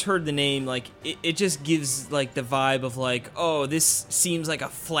first heard the name, like it just gives like the vibe of like, oh, this seems like a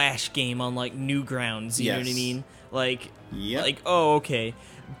Flash game on like Newgrounds. You know what I mean? Like, like oh, okay.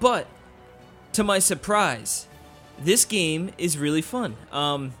 But to my surprise, this game is really fun.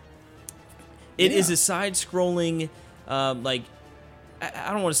 It is a side-scrolling, like.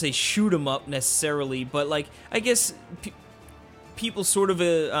 I don't want to say shoot 'em up necessarily, but like I guess people sort of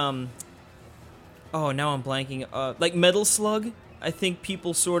oh, now I'm blanking. Like Metal Slug, I think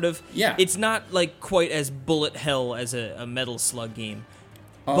people sort of. Yeah. It's not like quite as bullet hell as a Metal Slug game.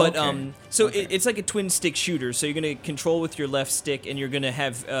 Oh, but okay. So it's like a twin stick shooter. So you're gonna control with your left stick, and you're gonna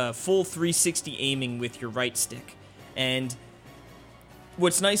have full 360 aiming with your right stick. And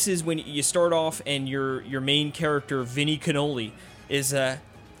what's nice is when you start off, and your main character Vinnie Cannoli is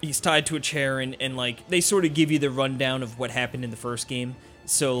he's tied to a chair, and like they sort of give you the rundown of what happened in the first game.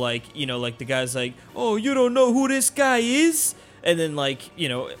 So like, you know, like the guy's like, oh, you don't know who this guy is, and then like, you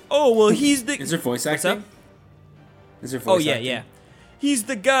know, oh well, he's the. Is there voice acting? What's up? Is there voice acting? Yeah. He's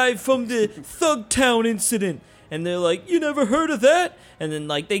the guy from the Thugtown incident, and they're like, you never heard of that? And then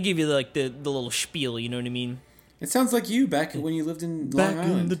like they give you like the little spiel, you know what I mean? It sounds like you back when you lived in Long Island.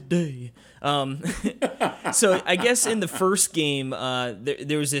 Back in the day. So I guess in the first game,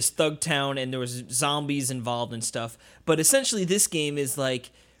 there was this Thugtown and there was zombies involved and stuff. But essentially, this game is like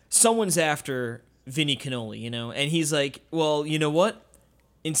someone's after Vinnie Cannoli, you know, and he's like, well, you know what?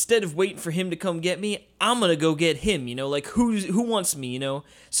 Instead of waiting for him to come get me, I'm gonna go get him. You know, like who wants me? You know,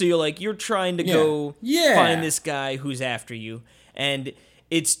 so you're trying to go find this guy who's after you, and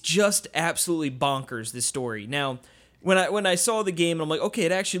it's just absolutely bonkers, this story. Now, when I saw the game, I'm like, okay,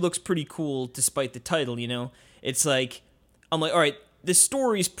 it actually looks pretty cool despite the title, you know? It's like, I'm like, all right, the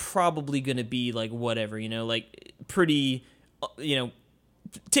story's probably going to be like whatever, you know? Like, pretty, you know,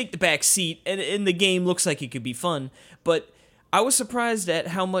 take the back seat, and the game looks like it could be fun. But I was surprised at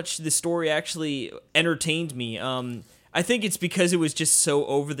how much the story actually entertained me. I think it's because it was just so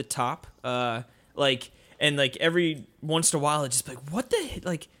over the top. And like every once in a while, it's just like, what the heck?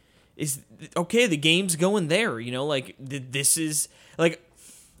 Like, is okay? The game's going there, you know. Like this is like,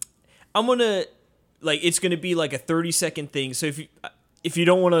 I'm gonna like it's gonna be like a 30-second thing. So if you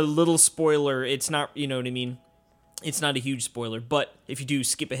don't want a little spoiler, it's not, you know what I mean. It's not a huge spoiler, but if you do,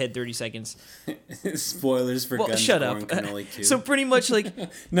 skip ahead 30 seconds. Spoilers for Guns, shut Gore, up. and Cannoli 2. So pretty much like...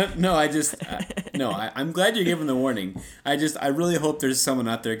 I'm glad you're giving the warning. I really hope there's someone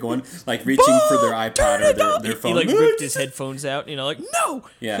out there going, like, reaching for their iPod or their phone. He like ripped his headphones out, you know, like, no!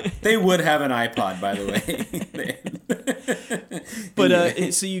 Yeah, they would have an iPod, by the way.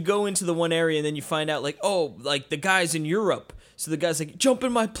 But, so you go into the one area and then you find out, like, oh, like, the guy's in Europe. So the guy's like, jump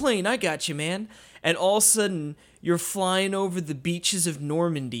in my plane, I got you, man. And all of a sudden, you're flying over the beaches of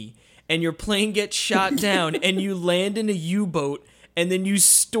Normandy, and your plane gets shot down, and you land in a U-boat, and then you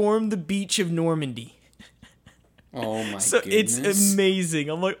storm the beach of Normandy. Oh my so goodness. It's amazing.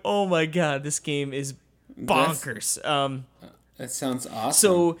 I'm like, oh my god, this game is bonkers. That sounds awesome.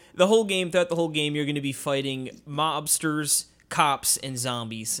 So throughout the whole game, you're going to be fighting mobsters, cops, and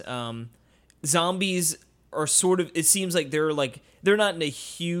zombies. Zombies are sort of, it seems like they're not in a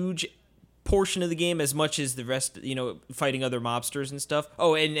huge portion of the game as much as the rest, you know, fighting other mobsters and stuff.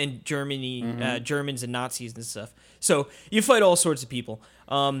 Oh, and Germany, Germans and Nazis and stuff. So you fight all sorts of people.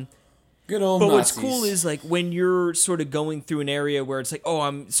 Good Good old But Nazis. what's cool is like when you're sort of going through an area where it's like, oh,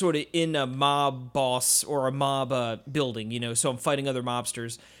 I'm sort of in a mob boss or a mob building, so I'm fighting other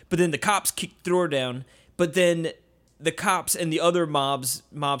mobsters. But then the cops kick the door down. But then the cops and the other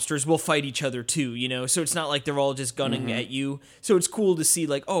mobsters will fight each other too, So it's not like they're all just gunning at you. So it's cool to see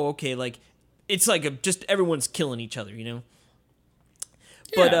like, oh, okay, like it's like just everyone's killing each other, Yeah.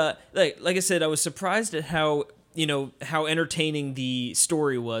 But like I said, I was surprised at how entertaining the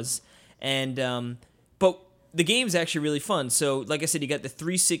story was. And but the game's actually really fun. So, like I said, you got the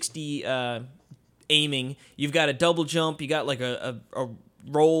 360 aiming. You've got a double jump. You got like a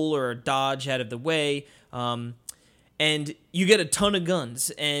roll or a dodge out of the way. And you get a ton of guns.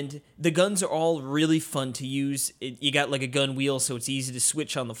 And the guns are all really fun to use. You got like a gun wheel, so it's easy to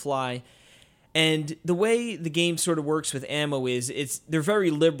switch on the fly. And the way the game sort of works with ammo is they're very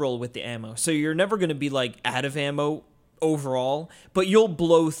liberal with the ammo. So you're never going to be like out of ammo overall, but you'll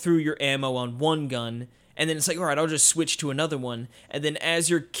blow through your ammo on one gun, and then it's like, all right, I'll just switch to another one. And then as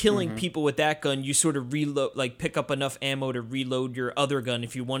you're killing people with that gun, you sort of reload, like pick up enough ammo to reload your other gun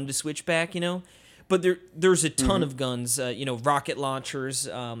if you wanted to switch back, But there's a ton of guns, rocket launchers,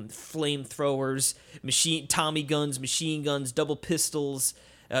 flamethrowers, Tommy guns, machine guns, double pistols,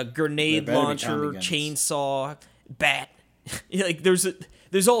 grenade launcher, chainsaw, bat. Like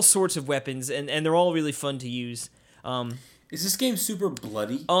there's all sorts of weapons, and they're all really fun to use. Is this game super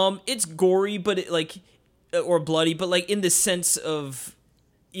bloody? It's gory, but or bloody, but like in the sense of,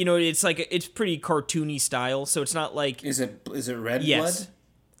 it's like it's pretty cartoony style. So it's not like is it red blood?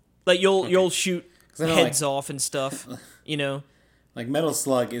 Like you'll shoot heads off and stuff. Like Metal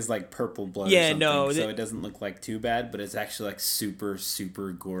Slug is like purple blood. Yeah, or something, no, so it doesn't look like too bad, but it's actually like super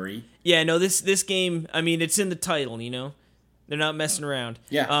super gory. Yeah, no, this game. I mean, it's in the title. They're not messing around.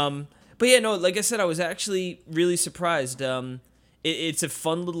 Yeah. But yeah, no, like I said, I was actually really surprised. It's a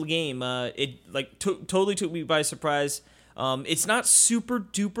fun little game. It totally took me by surprise. It's not super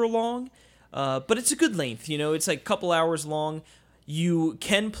duper long, but it's a good length. It's like a couple hours long. You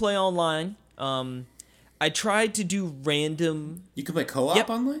can play online. I tried to do random. You can play co-op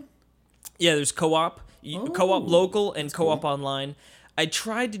online? Yeah, there's co-op. Co-op local and co-op cool. online. I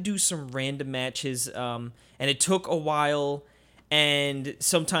tried to do some random matches, and it took a while. And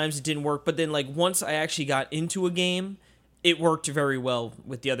sometimes it didn't work, but then like once I actually got into a game, it worked very well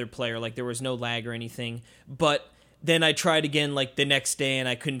with the other player. Like there was no lag or anything. But then I tried again like the next day, and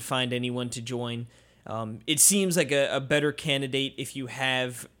I couldn't find anyone to join. It seems like a better candidate if you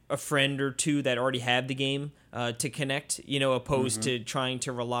have a friend or two that already have the game to connect, opposed to trying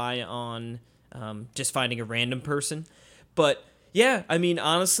to rely on just finding a random person. But yeah, I mean,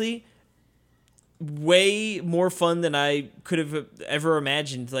 honestly, way more fun than I could have ever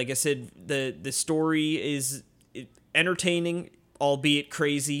imagined. Like I said, the story is entertaining, albeit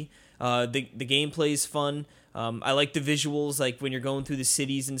crazy. The gameplay is fun. I like the visuals. Like when you're going through the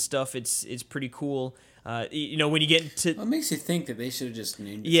cities and stuff, it's pretty cool. When you get into... Well, it makes you think that they should have just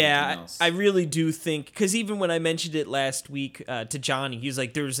named it something else. I really do think, because even when I mentioned it last week to Johnny, he was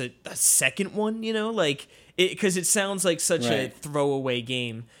like, there's a second one, because it sounds like such a throwaway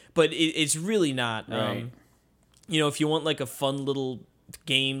game, but it's really not. Right. If you want like a fun little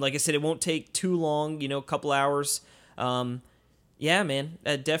game, like I said, it won't take too long, a couple hours. Yeah, man,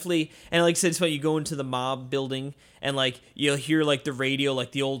 definitely. And like I said, it's funny, you go into the mob building and like you'll hear like the radio,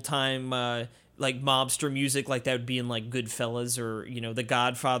 like the old time like mobster music, like that would be in like Goodfellas or The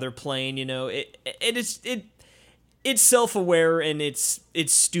Godfather playing. It's self-aware and it's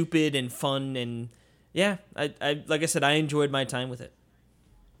stupid and fun, and yeah, I like I said, I enjoyed my time with it.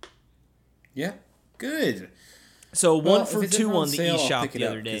 Yeah, good. So 1 for 2 on the eShop the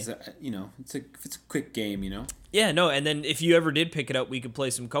other day. It's a quick game, Yeah, no, and then if you ever did pick it up, we could play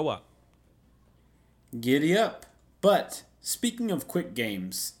some co-op. Giddy up. But speaking of quick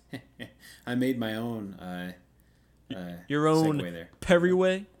games, I made my own your own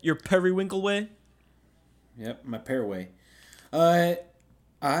Perryway? Your Periwinkle way? Yep, my Perryway. I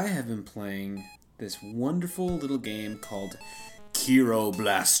have been playing this wonderful little game called Kero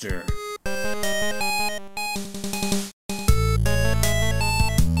Blaster.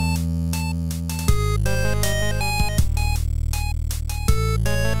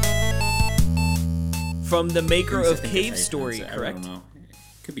 From the maker of Cave Story, correct? I don't know.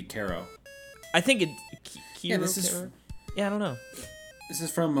 It could be Kero. I think it. Yeah, this is. Yeah, I don't know. This is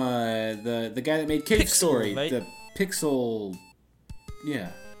from the guy that made Cave Story, right? The Pixel. Yeah,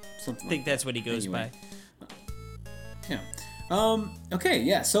 something. I think that's what he goes by. Yeah. Okay.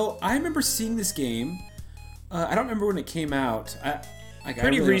 Yeah. So I remember seeing this game. I don't remember when it came out.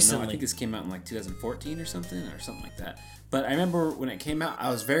 Pretty recently. I think this came out in like 2014 or something like that. But I remember when it came out, I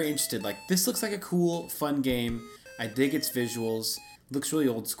was very interested. Like, this looks like a cool, fun game. I dig its visuals. Looks really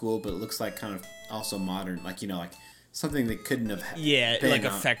old school, but it looks like kind of also modern. Like, like something that couldn't have been like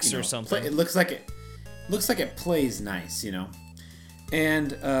effects or something. It looks like it plays nice,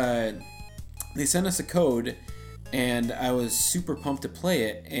 And they sent us a code, and I was super pumped to play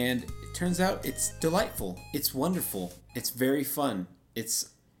it. And it turns out it's delightful. It's wonderful. It's very fun. It's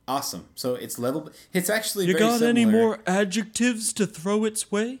awesome. So it's level. It's actually you very got similar. Any more adjectives to throw its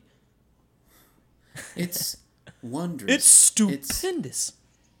way? It's wondrous. It's stupendous.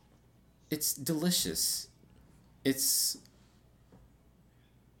 It's delicious.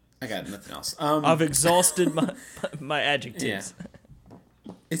 I got nothing else. I've exhausted my adjectives. Yeah.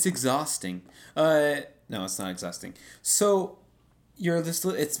 It's exhausting. No, it's not exhausting. So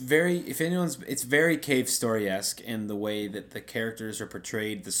it's very cave story-esque in the way that the characters are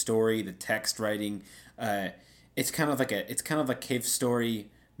portrayed, the story, the text writing. It's kind of like Cave Story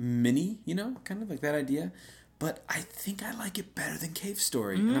mini, kind of like that idea. But I think I like it better than Cave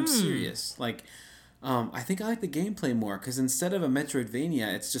Story, and I'm serious. Like, I think I like the gameplay more because instead of a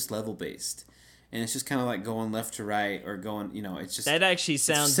Metroidvania, it's just level based, and it's just kind of like going left to right or going, it's just that actually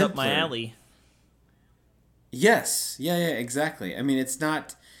sounds up my alley. Yes, yeah, exactly. I mean, it's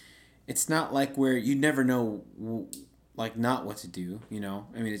not like where you never know, like, not what to do. I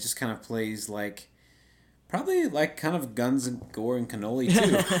mean, it just kind of plays like. Probably like kind of guns and gore and cannoli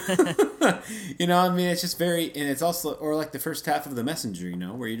too. I mean, it's just and it's also, or like the first half of The Messenger,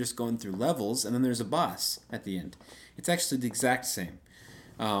 where you're just going through levels and then there's a boss at the end. It's actually the exact same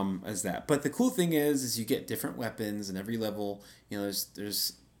as that. But the cool thing is you get different weapons and every level,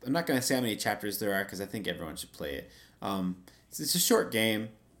 there's I'm not going to say how many chapters there are because I think everyone should play it. It's a short game.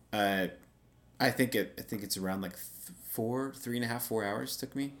 I think it's around like 3.5, 4 hours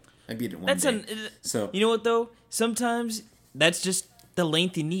took me. I beat it one day. So you know what though? Sometimes that's just the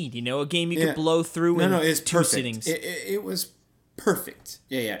length you need. A game you can blow through in it's 2 sittings. It was perfect.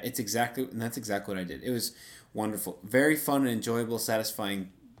 Yeah. That's exactly what I did. It was wonderful, very fun and enjoyable, satisfying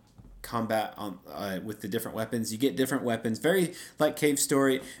combat with the different weapons. You get different weapons, very like Cave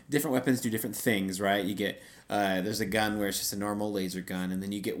Story. Different weapons do different things, right? You get there's a gun where it's just a normal laser gun, and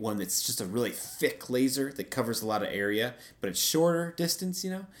then you get one that's just a really thick laser that covers a lot of area, but it's shorter distance,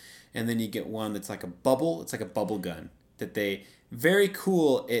 And then you get one that's like a bubble. It's like a bubble gun that very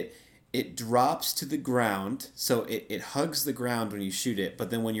cool. It drops to the ground, so it hugs the ground when you shoot it.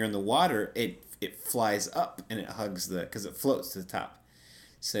 But then when you're in the water, it flies up and it hugs because it floats to the top.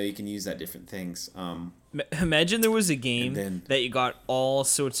 So you can use that different things. Imagine there was a game that you got all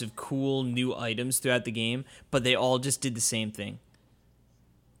sorts of cool new items throughout the game, but they all just did the same thing.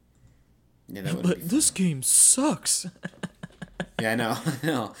 Yeah, that would. But this game sucks. Yeah, I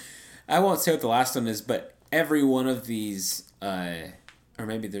know. I won't say what the last one is, but every one of these, or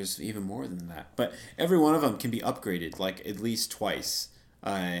maybe there's even more than that, but every one of them can be upgraded like at least twice,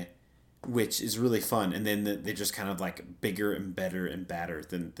 which is really fun. And then they're just kind of like bigger and better and badder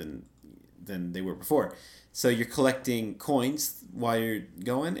than they were before. So you're collecting coins while you're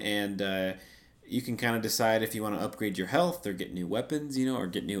going, and you can kind of decide if you want to upgrade your health or get new weapons, or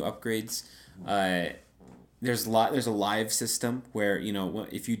get new upgrades. There's a live system where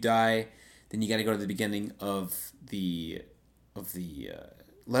if you die, then you got to go to the beginning of the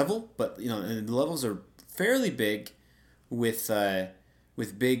level. But and the levels are fairly big, with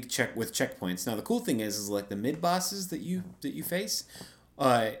checkpoints. Now the cool thing is like the mid bosses that you face.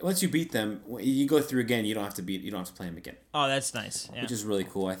 Once you beat them, you go through again. You don't have to play them again. Oh, that's nice. Yeah. Which is really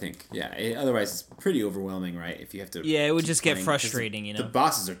cool, I think. Yeah. Otherwise, it's pretty overwhelming, right? If you have to. Yeah, it would just get frustrating, The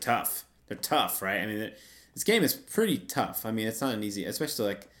bosses are tough. They're tough, right? I mean, this game is pretty tough. I mean, it's not an easy, especially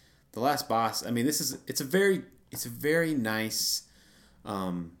like the last boss. I mean, it's a very nice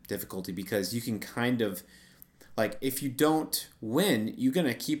difficulty because you can kind of like if you don't win, you're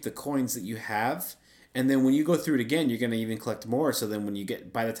gonna keep the coins that you have. And then when you go through it again, you're going to even collect more. So then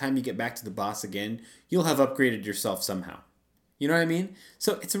by the time you get back to the boss again, you'll have upgraded yourself somehow. You know what I mean?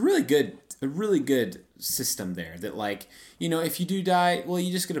 So it's a really good system there that like, if you do die, well, you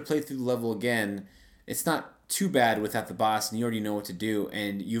just got to play through the level again. It's not too bad without the boss and you already know what to do.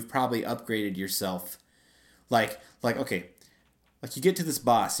 And you've probably upgraded yourself. Like, okay, like you get to this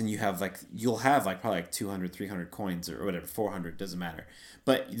boss and you'll have probably 200, 300 coins or whatever, 400, doesn't matter.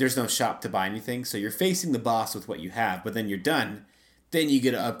 But there's no shop to buy anything, so you're facing the boss with what you have, but then you're done. Then you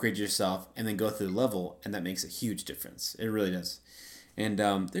get to upgrade yourself and then go through the level, and that makes a huge difference. It really does. And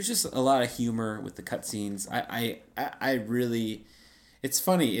there's just a lot of humor with the cutscenes. I really, It's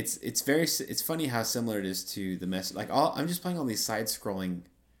funny. It's funny how similar it is to the mess. Like I'm just playing all these side-scrolling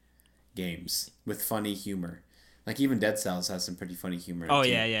games with funny humor. Like even Dead Cells has some pretty funny humor. Oh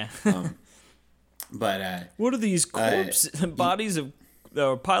yeah, yeah. But what are these bodies of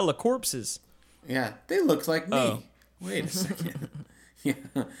a pile of corpses? Yeah, they look like me. Oh. Wait a second. Yeah.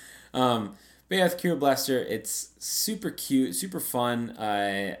 But yeah, with Kira Blaster, it's super cute, super fun,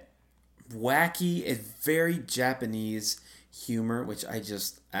 wacky, it's very Japanese humor, which I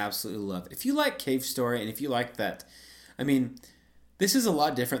just absolutely love. If you like Cave Story and if you like that, I mean, this is a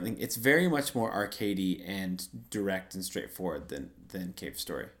lot different. It's very much more arcadey and direct and straightforward than Cave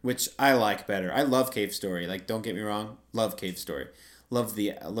Story, which I like better. I love Cave Story. Like, don't get me wrong, love Cave Story. Love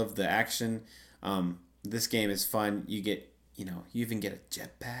the action. This game is fun. You even get a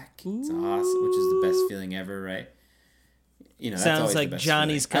jetpack. It's awesome, which is the best feeling ever, right? Sounds like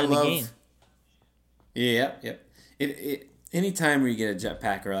Johnny's kind of game. Yeah, yep. Anytime where you get a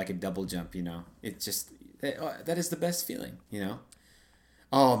jetpack or like a double jump, it just that is the best feeling,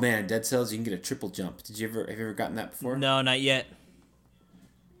 Oh man, Dead Cells, you can get a triple jump. Have you ever gotten that before? No, not yet.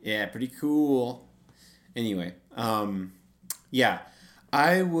 Yeah, pretty cool. Anyway, yeah,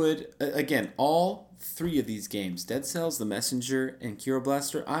 I would again all 3 of these games, Dead Cells, The Messenger, and Kira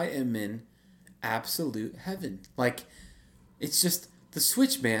Blaster, I am in absolute heaven. Like, it's just the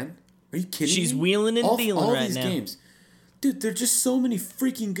Switch, man. Are you kidding me? She's wheeling and dealing right now. All these games. Dude, there's just so many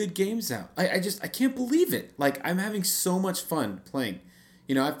freaking good games out. I can't believe it. Like, I'm having so much fun playing.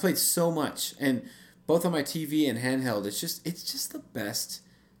 I've played so much, and both on my TV and handheld, it's just the best.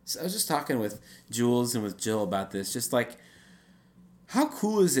 So I was just talking with Jules and with Jill about this, just like, how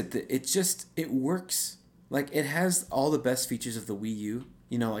cool is it that it works? Like, it has all the best features of the Wii U.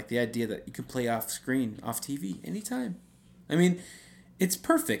 Like the idea that you can play off screen, off TV, anytime. I mean, it's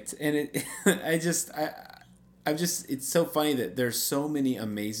perfect. And it's so funny that there's so many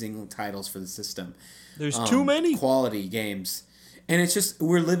amazing titles for the system. There's too many. Quality games. And it's just,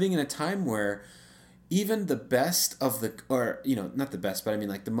 we're living in a time where even the best of not the best, but I mean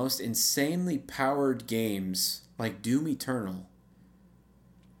like the most insanely powered games, like Doom Eternal,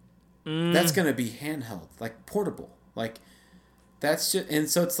 that's going to be handheld, like portable. Like, that's just, and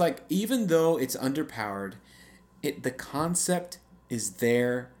so it's like, even though it's underpowered, the concept is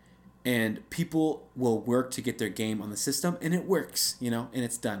there, and people will work to get their game on the system, and it works, and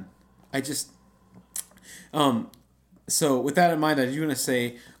it's done. So with that in mind, I do want to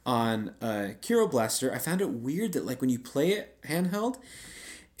say on Kira Blaster, I found it weird that like when you play it handheld,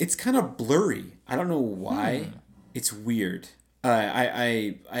 it's kind of blurry. I don't know why. It's weird.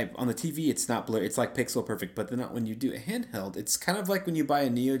 I on the TV it's not blurry. It's like pixel perfect, but then when you do a handheld, it's kind of like when you buy a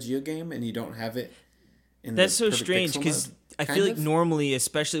Neo Geo game and you don't have it in That's so strange because I feel like normally,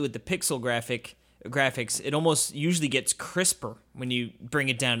 especially with the pixel graphics, it almost usually gets crisper when you bring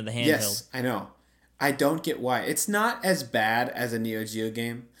it down to the handheld. Yes, I know. I don't get why. It's not as bad as a Neo Geo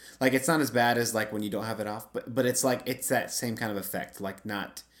game. Like, it's not as bad as like when you don't have it off, but it's like it's that same kind of effect, like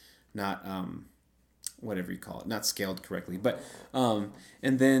not whatever you call it, not scaled correctly. But and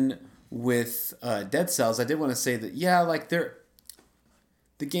then with Dead Cells, I did want to say that like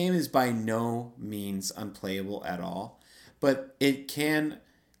the game is by no means unplayable at all, but it can,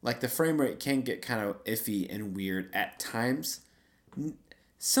 like, the frame rate can get kind of iffy and weird at times.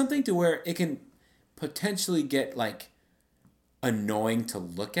 Something to where it can potentially get like annoying to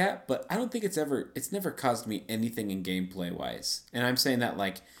look at, but I don't think it's never caused me anything in gameplay wise. And I'm saying that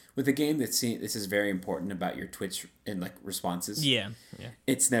like with a game this is very important about your Twitch and like responses. Yeah.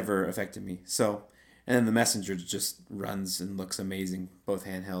 It's never affected me. So, and then the Messenger just runs and looks amazing, both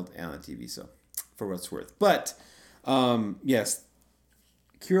handheld and on the TV. So, for what it's worth. But, yes,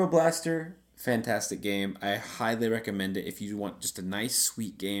 Kira Blaster, fantastic game. I highly recommend it if you want just a nice,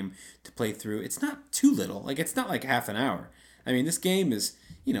 sweet game to play through. It's not too little. Like, it's not like half an hour. I mean, this game is,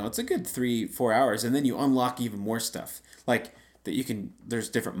 it's a good 3-4 hours, and then you unlock even more stuff. Like, that there's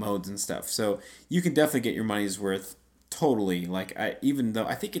different modes and stuff. So you can definitely get your money's worth totally. Like, even though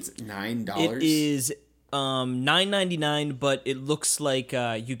I think it's $9. It is $9.99, but it looks like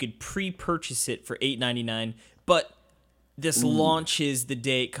you could pre-purchase it for $8.99. But this launches the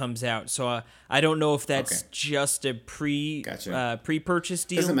day it comes out, so I don't know if that's just a pre-purchase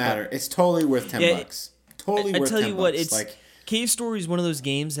deal. Doesn't matter. It's totally worth $10. Totally worth $10. I tell you what, it's like, Cave Story is one of those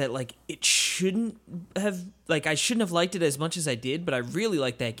games that like it shouldn't have I shouldn't have liked it as much as I did, but I really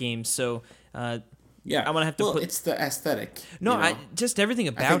like that game. So yeah, I'm gonna have to it's the aesthetic. No, just everything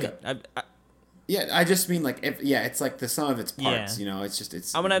about it. I just mean like it's like the sum of its parts. Yeah.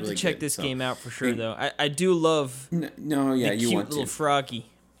 It's. I'm gonna have to check this game out for sure, though. I do love the cute little Froggy.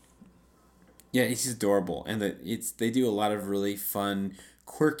 Yeah, he's adorable, and they do a lot of really fun,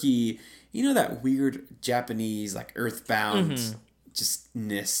 quirky, that weird Japanese like Earthbound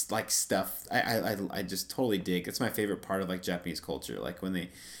justness like stuff. I just totally dig. It's my favorite part of like Japanese culture. Like when they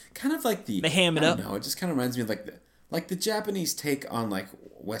kind of like they ham it up. No, it just kind of reminds me of like the Japanese take on like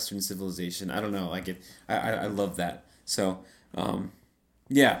Western civilization. I don't know, like it. I love that. So,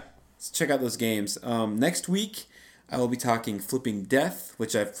 yeah, let's check out those games. Next week, I will be talking Flipping Death,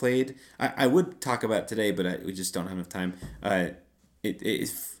 which I've played. I would talk about it today, but we just don't have enough time. It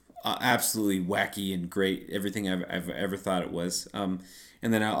is absolutely wacky and great. Everything I've ever thought it was. And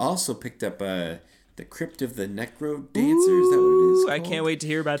then I also picked up The Crypt of the Necro Dancer. Is that what it is called? I can't wait to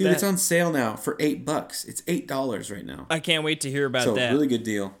hear about that. Dude, it's on sale now for $8. It's $8 right now. I can't wait to hear about that. So, really good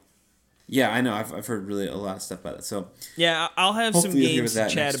deal. Yeah, I know. I've heard really a lot of stuff about it. So yeah, I'll have some games to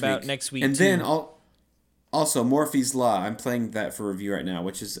chat about next week. And too. then also Morphe's Law. I'm playing that for review right now,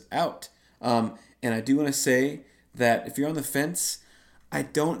 which is out. And I do want to say that if you're on the fence, I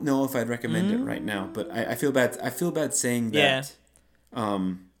don't know if I'd recommend it right now. But I feel bad. I feel bad saying that.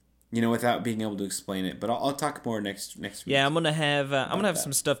 Without being able to explain it. But I'll talk more next week. Yeah, I'm gonna have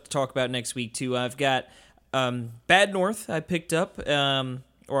some stuff to talk about next week too. I've got Bad North. I picked up.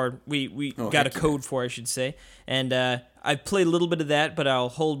 Or we got a code for, I should say. And I played a little bit of that, but I'll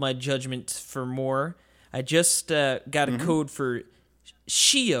hold my judgment for more. I just got a code for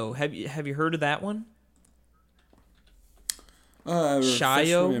Shio. Have you heard of that one?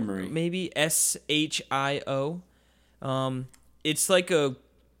 Shio, maybe SHIO. It's like a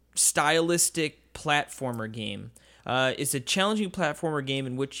stylistic platformer game. It's a challenging platformer game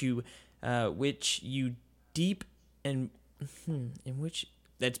in which you deep and in which.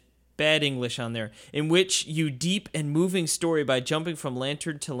 That's bad English on there. In which you deep and moving story by jumping from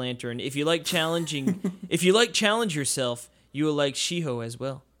lantern to lantern. If you like challenge yourself, you will like Shiho as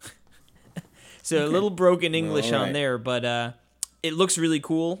well. So a little broken English on there, but it looks really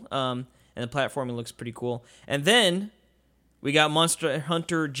cool. And the platforming looks pretty cool. And then we got Monster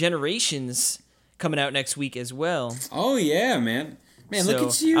Hunter Generations coming out next week as well. Oh yeah, man! Look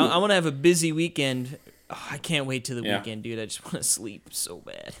at you. I'm gonna have a busy weekend. Oh, I can't wait till the weekend, dude. I just want to sleep so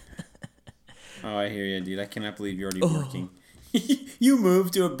bad. Oh, I hear you, dude. I cannot believe you're already working. You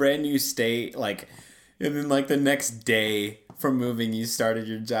moved to a brand new state, and then the next day from moving, you started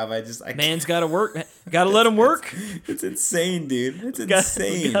your job. Man's got to work. Got to let him work. It's insane, dude. It's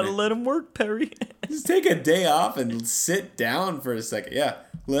insane. Got to let him work, Perry. Just take a day off and sit down for a second. Yeah,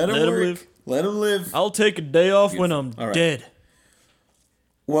 let him work. Let him live. I'll take a day off when I'm dead.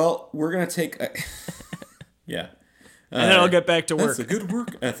 Well, we're gonna take. Yeah. And then I'll get back to work. That's a good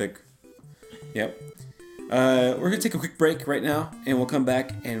work ethic. Yep. We're going to take a quick break right now, and we'll come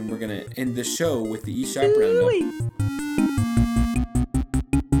back, and we're going to end the show with the eShop Roundup.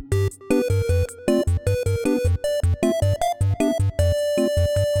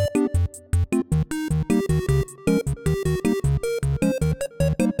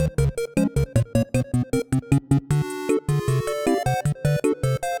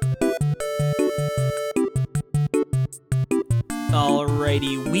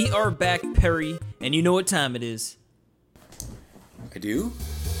 Alrighty, we are back, Perry, and you know what time it is. I do?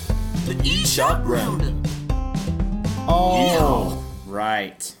 The eShop Roundup. Oh,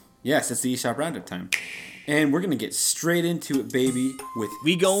 right. Yes, it's the eShop Roundup time. And we're going to get straight into it, baby, with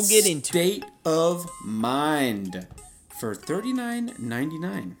State of Mind for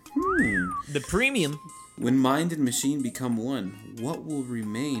 $39.99. The premium. When mind and machine become one, what will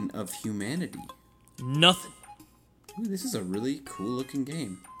remain of humanity? Nothing. Ooh, this is a really cool-looking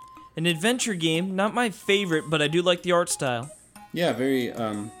game. An adventure game, not my favorite, but I do like the art style. Yeah, very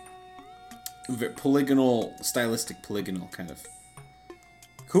polygonal, stylistic polygonal kind of.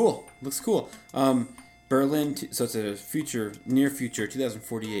 Cool. Looks cool. Berlin, so it's a near future,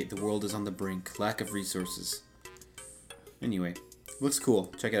 2048. The world is on the brink. Lack of resources. Anyway, looks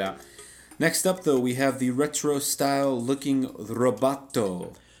cool. Check it out. Next up, though, we have the retro style looking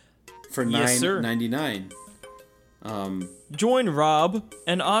Roboto for $9.99. Join Rob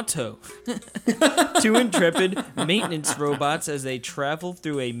and Otto, two intrepid maintenance robots, as they travel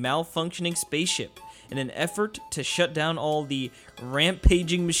through a malfunctioning spaceship in an effort to shut down all the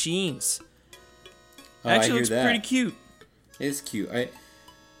rampaging machines. Actually, looks pretty cute. It is cute. I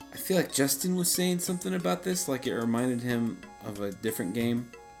feel like Justin was saying something about this, like it reminded him of a different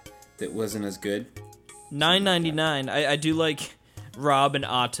game that wasn't as good. $9.99. I do like Rob and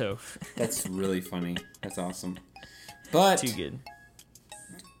Otto. That's really funny. That's awesome. But too good.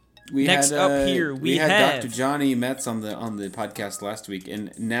 Next up here, we had Dr. Johnny Metz on the podcast last week,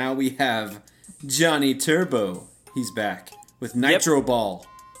 and now we have Johnny Turbo. He's back with Nitro Ball.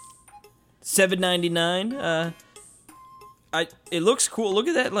 $7.99. It looks cool. Look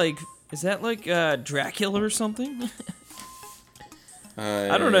at that. Like, is that like Dracula or something?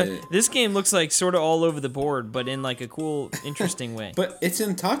 I don't know. This game looks like sort of all over the board, but in like a cool, interesting way. But it's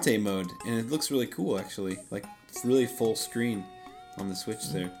in Tate mode, and it looks really cool actually. Like it's really full screen on the Switch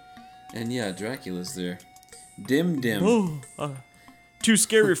there. And yeah, Dracula's there. Dim. Too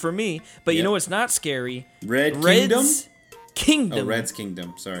scary for me. But you know what's not scary? Red's Kingdom. Oh, Red's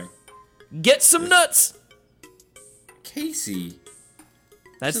Kingdom. Sorry. Get some nuts. Casey.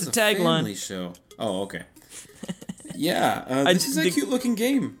 That's this the is a family tagline. show. Oh, okay. Yeah, this is a cute looking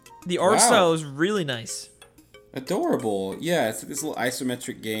game. The art style is really nice. Adorable. Yeah, it's this little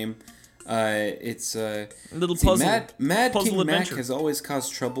isometric game. It's a little puzzle. Mad puzzle King adventure. Mac has always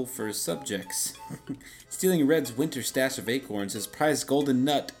caused trouble for his subjects. Stealing Red's winter stash of acorns, his prized golden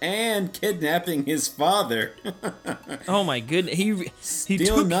nut, and kidnapping his father. Oh my goodness. He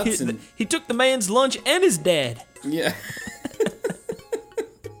took the man's lunch and his dad. Yeah.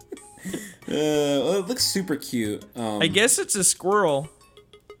 Well, it looks super cute. I guess it's a squirrel.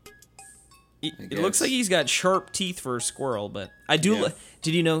 It looks like he's got sharp teeth for a squirrel, but I do. Yeah.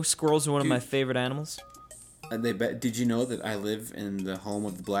 Did you know squirrels are one of my favorite animals? Did you know that I live in the home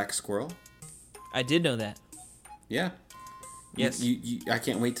of the black squirrel? I did know that. Yeah. Yes. I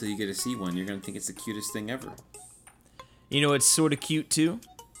can't wait till you get to see one. You're gonna think it's the cutest thing ever. You know it's sort of cute too?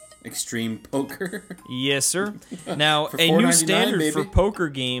 Extreme Poker. Yes, sir. Now, For a new $4.99, standard baby. for poker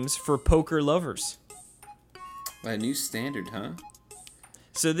games for poker lovers. A new standard, huh?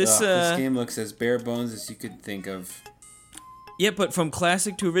 So this game looks as bare bones as you could think of. Yeah, but from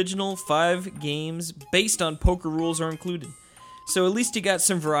classic to original, 5 games based on poker rules are included. So at least you got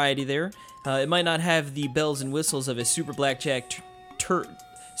some variety there. It might not have the bells and whistles of a Super Blackjack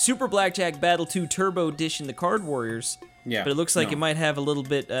Super Blackjack Battle 2 Turbo Edition, the Card Warriors. Yeah. But it looks like it might have a little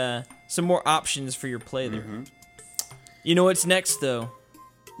bit, some more options for your play there. Mm-hmm. You know what's next, though?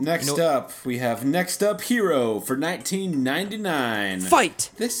 Next up, we have Next Up Hero for $19.99.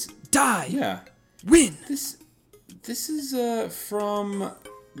 Fight! This... Die! Yeah. Win! This is from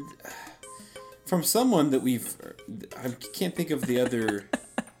someone that we've... I can't think of the other...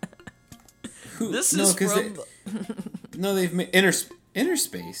 Who? This is from... they've made... Inner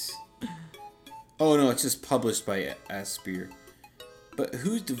Space? Oh, no, it's just published by Aspyr. But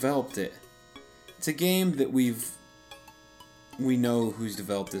who developed it? It's a game that we know who's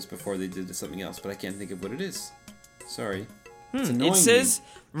developed this before they did something else, but I can't think of what it is. Sorry. It's annoying It says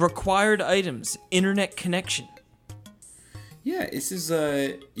required items, internet connection. Yeah, this is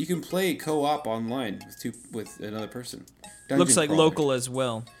you can play co-op online with another person. Dungeon Looks like crawler. local as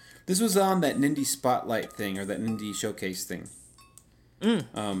well. This was on that Nindy Spotlight thing or that Nindy Showcase thing. And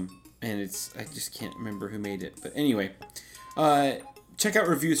I just can't remember who made it, but anyway, check out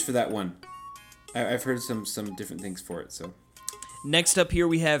reviews for that one. I've heard some different things for it. So next up here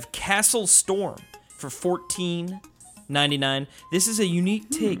we have Castle Storm for $14.99. This is a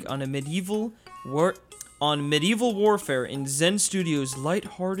unique take on a medieval warfare in Zen Studios'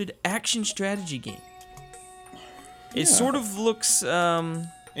 light-hearted action strategy game. It sort of looks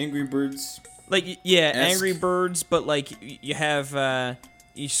Angry Birds. Angry Birds, but like you have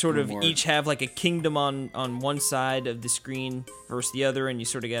you sort of each have like a kingdom on one side of the screen versus the other, and you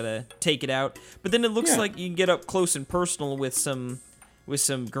sort of gotta take it out. But then it looks like you can get up close and personal with some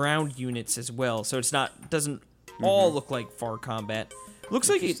ground units as well. So doesn't all look like far combat. Looks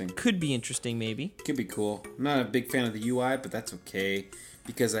like it could be interesting, maybe. Could be cool. I'm not a big fan of the UI, but that's okay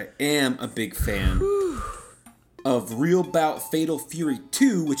because I am a big fan of Real Bout Fatal Fury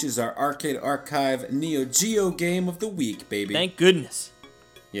 2, which is our Arcade Archive Neo Geo game of the week, baby. Thank goodness.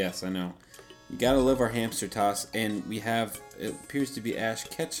 Yes, I know. You gotta love our hamster toss, and we have, it appears to be Ash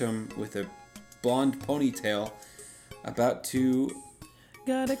Ketchum with a blonde ponytail about to...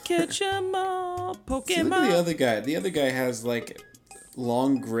 Gotta catch 'em all, Pokemon. See, look at the other guy. The other guy has, like,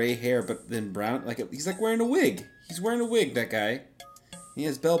 long gray hair, but then brown. He's like wearing a wig. He's wearing a wig, that guy. He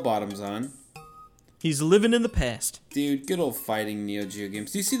has bell bottoms on. He's living in the past. Dude, good old fighting Neo Geo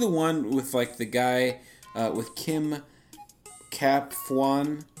games. Do you see the one with, like, the guy with Kim Cap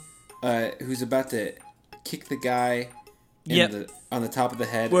Fwan, who's about to kick the guy on the top of the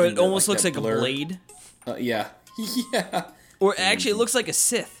head? Where it almost looks like a blade. Yeah. Yeah. Or actually, it looks like a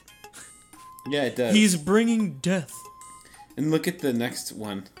Sith. Yeah, it does. He's bringing death. And look at the next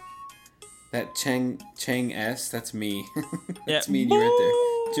one. That Chang S, that's me. That's me and you right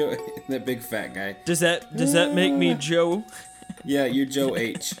there. Joe, that big fat guy. Does that make me Joe? Yeah, you're Joe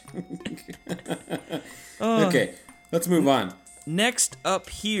H. Okay, let's move on. Next up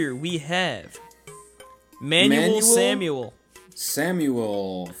here we have Manual Samuel.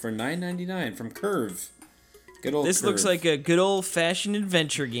 Samuel for $9.99 from Curve. Good old This Curve. looks like a good old-fashioned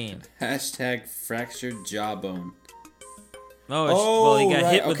adventure game. Hashtag fractured jawbone. Well, he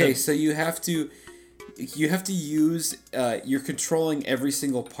got hit with okay, so you have to use you're controlling every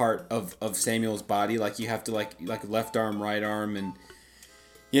single part of Samuel's body. Like you have to like left arm, right arm, and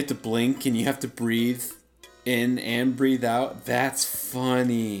you have to blink and you have to breathe in and breathe out. That's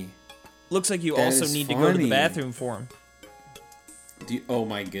funny. Looks like you also need to go to the bathroom for him. Oh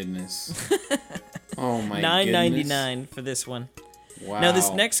my goodness. Oh my $9.99 for this one. Wow. Now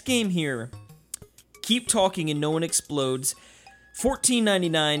this next game here, Keep Talking and No One Explodes.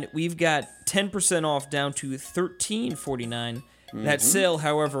 $14.99. We've got 10% off down to $13.49. That sale,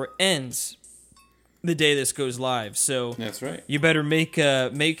 however, ends the day this goes live. So that's right. You better make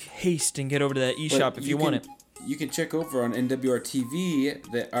haste and get over to that eShop if you want it. You can check over on NWR TV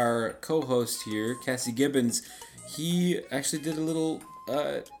that our co-host here, Cassie Gibbons, he actually did a little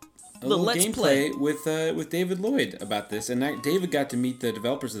Let's gameplay play with David Lloyd about this, and David got to meet the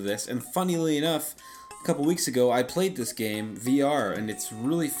developers of this. And funnily enough, a couple weeks ago, I played this game VR, and it's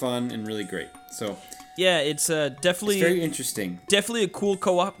really fun and really great. So yeah, it's definitely it's very interesting. Definitely a cool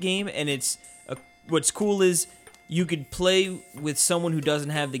co-op game, and what's cool is you could play with someone who doesn't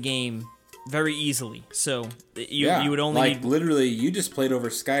have the game very easily. So you would only need... literally you just played over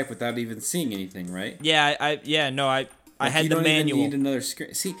Skype without even seeing anything, right? Yeah, I had the manual. You don't even need another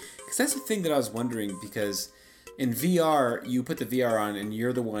screen. See, because that's the thing that I was wondering, because in VR, you put the VR on and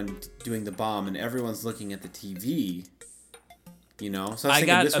you're the one doing the bomb and everyone's looking at the TV. You know? So I was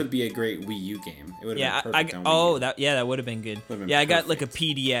thinking this would be a great Wii U game. It would have been perfect on Wii U. that would have been good. I got like a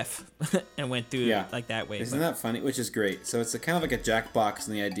PDF and went through it like that way. Isn't that funny? Which is great. So it's kind of like a Jackbox,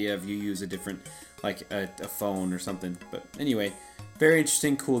 and the idea of you use a different, like a phone or something. But anyway, very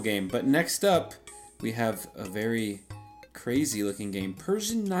interesting, cool game. But next up, we have a very crazy looking game,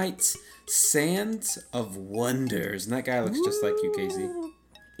 Persian Nights Sands of Wonders, and that guy looks just like you, Casey.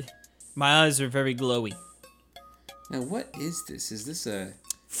 My eyes are very glowy. Now what is this? Is this a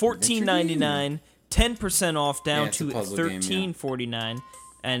 $14.99, 10% off down to $13.49,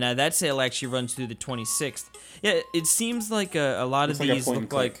 and that sale actually runs through the 26th. Yeah, it seems like a lot of these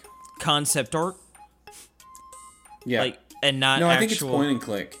look like concept art. Yeah, and not no, actual. I think it's point and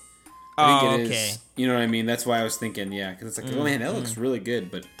click. I think it is. You know what I mean? That's why I was thinking, because it's like, oh man, that looks really good,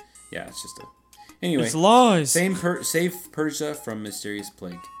 but yeah, it's just a... Anyway. It's lies! Save Persia from Mysterious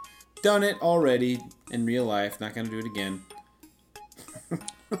Plague. Done it already in real life, not gonna do it again.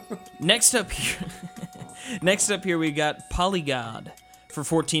 Next up here we got Polygod for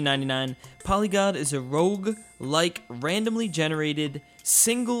 $14.99. Polygod is a rogue-like, randomly generated,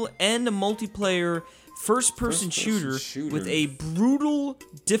 single and multiplayer first-person shooter with a brutal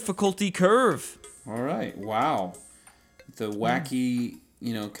difficulty curve. All right, wow. The wacky,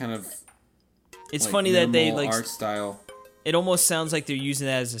 kind of. It's funny that they art style. It almost sounds like they're using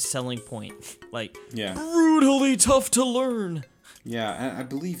that as a selling point, yeah, brutally tough to learn. Yeah, I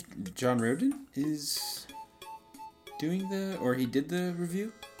believe John Roden is doing he did the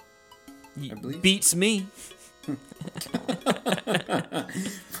review. I believe beats me.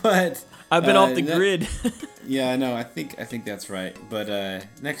 But I've been off the grid. Yeah, no, I think that's right. But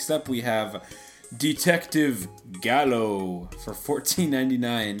next up we have Detective Gallo for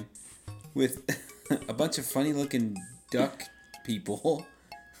 $14.99 with a bunch of funny looking duck people.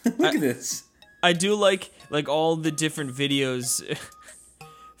 Look at this. I do like all the different videos.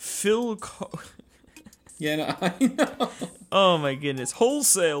 Yeah, no, I know. Oh my goodness.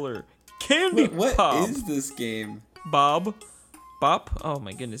 Wholesaler. Candy What Pop. is this game? Bop. Oh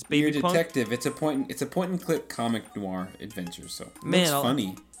my goodness. Baby You're a Punk. detective. It's a point and click comic noir adventure, so man, it's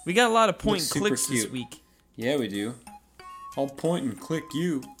funny. We got a lot of point and clicks this week. Yeah, we do. I'll point and click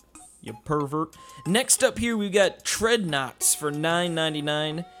you. You pervert. Next up here, we've got Treadnoughts for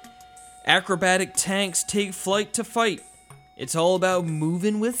 $9.99. Acrobatic tanks take flight to fight. It's all about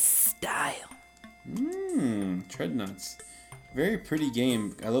moving with style. Treadnoughts. Very pretty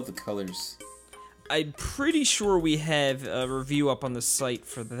game. I love the colors. I'm pretty sure we have a review up on the site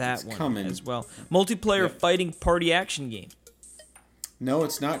for that one as well. Multiplayer fighting party action game. No,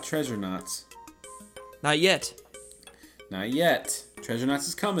 it's not Treasure Knots. Not yet. Not yet. Treasure Knots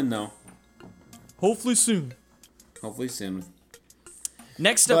is coming, though. Hopefully soon.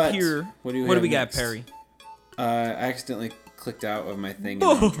 Next up here, what do we got, Perry? I accidentally clicked out of my thing,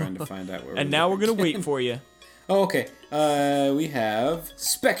 and I'm trying to find out where. And now we're gonna wait for you. Oh, okay. We have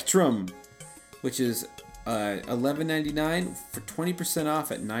Spectrum, which is $11.99 for 20%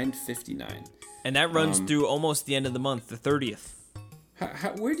 off at $9.59. And that runs through almost the end of the month, the 30th.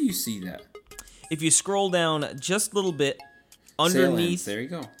 Where do you see that? If you scroll down just a little bit, underneath. There you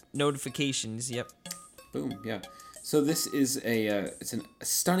go. Notifications. Yep. Boom. Yeah. So this is a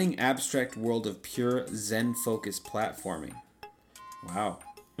stunning abstract world of pure Zen-focused platforming. Wow.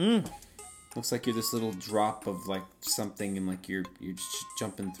 Looks like you're this little drop of like something, and like you're just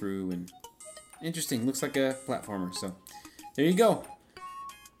jumping through, and interesting. Looks like a platformer. So there you go.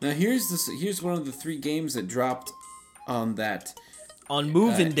 Now here's one of the 3 games that dropped on that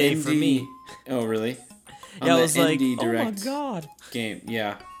moving day ND, for me. Oh really? Yeah, I was like, ND oh my Direct god. Game.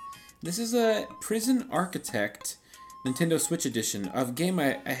 Yeah. This is a Prison Architect Nintendo Switch edition of a game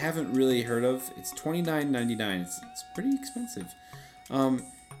I haven't really heard of. It's $29.99. It's pretty expensive.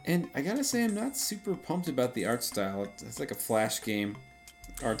 And I gotta say, I'm not super pumped about the art style. It's like a Flash game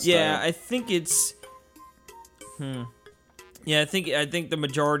art style. Yeah, I think it's. Yeah, I think the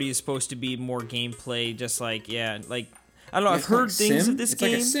majority is supposed to be more gameplay. Just like I don't know. I've heard things of this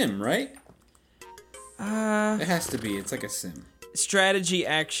game. It's like a sim, right? It has to be. It's like a sim. Strategy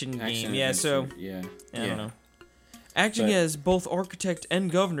action game. Yeah, so yeah. I don't know. Acting as both architect and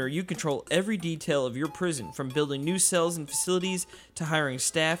governor, you control every detail of your prison, from building new cells and facilities to hiring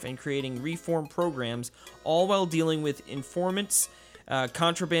staff and creating reform programs, all while dealing with informants,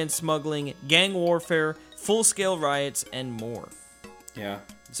 contraband smuggling, gang warfare, full-scale riots, and more. Yeah.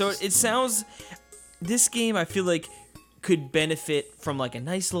 So it sounds... This game, I feel like, could benefit from like a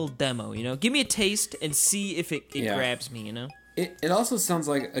nice little demo, you know? Give me a taste and see if it grabs me, you know? It also sounds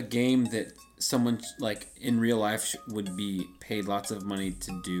like a game that someone like in real life would be paid lots of money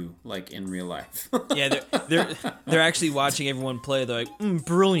to do, like in real life. Yeah, they're actually watching everyone play. They're like,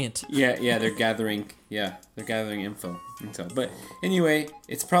 brilliant. Yeah, they're gathering info. But anyway,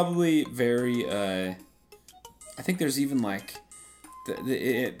 it's probably very. I think there's even like,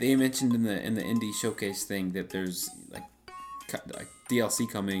 they mentioned in the indie showcase thing that there's like DLC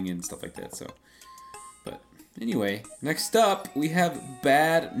coming and stuff like that. So, but. Anyway, next up, we have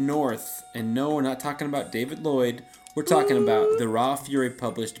Bad North. And no, we're not talking about David Lloyd. We're talking about the Raw Fury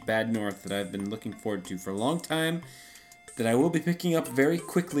published Bad North that I've been looking forward to for a long time, that I will be picking up very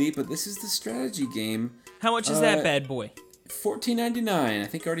quickly, but this is the strategy game. How much is that bad boy? $14.99. I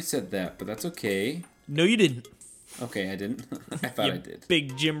think I already said that, but that's okay. No, you didn't. Okay, I didn't. I thought I did.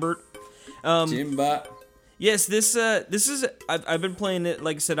 Big Jimbert. Jimbot. Yes, this is... I've been playing it.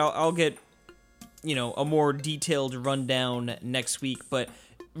 Like I said, I'll get... a more detailed rundown next week, but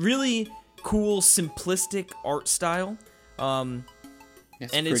really cool, simplistic art style. And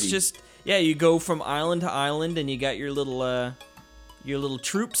it's just, you go from island to island, and you got your little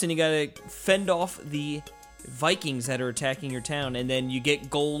troops, and you gotta fend off the Vikings that are attacking your town, and then you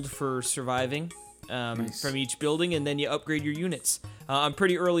get gold for surviving from each building, and then you upgrade your units. I'm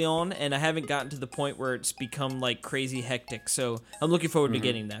pretty early on, and I haven't gotten to the point where it's become like crazy hectic, so I'm looking forward to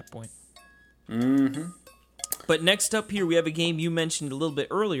getting that point. But next up here, we have a game you mentioned a little bit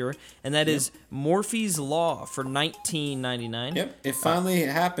earlier, and that is Morphy's Law for $19.99. Yep, it finally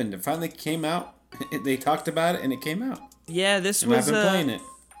happened. It finally came out. They talked about it, and it came out. Yeah, this was... I've been playing it.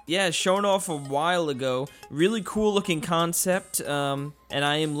 Yeah, shown off a while ago. Really cool looking concept, and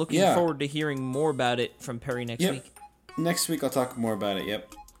I am looking forward to hearing more about it from Perry next week. Next week, I'll talk more about it,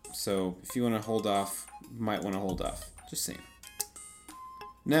 yep. So, if you want to hold off, you might want to hold off. Just saying.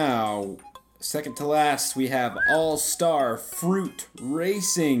 Now... Second to last, we have All-Star Fruit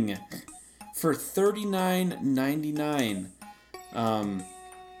Racing for $39.99.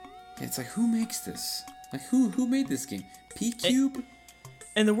 It's like, who makes this? Like, who made this game? P-Cube?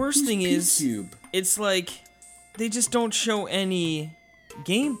 And the worst thing is, it's like, they just don't show any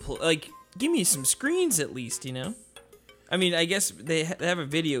gameplay. Like, give me some screens at least, you know? I mean, I guess they have a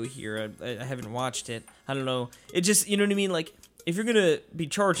video here. I haven't watched it. I don't know. It just, you know what I mean? Like, if you're gonna be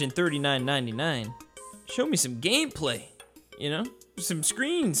charging $39.99, show me some gameplay, you know? Some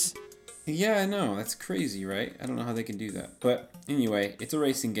screens. Yeah, I know. That's crazy, right? I don't know how they can do that. But anyway, it's a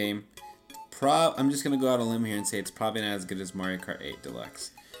racing game. I'm just gonna go out on a limb here and say it's probably not as good as Mario Kart 8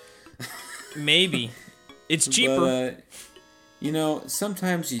 Deluxe. Maybe. It's cheaper. But,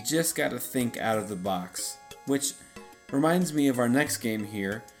 sometimes you just gotta think out of the box. Which reminds me of our next game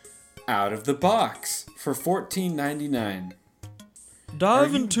here, Out of the Box, for $14.99.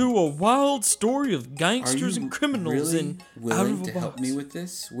 Dive into a wild story of gangsters and criminals really in willing Out of a to Box. help me with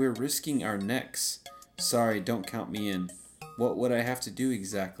this? We're risking our necks. Sorry, don't count me in. What would I have to do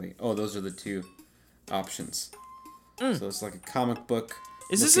exactly? Oh, those are the two options. So it's like a comic book.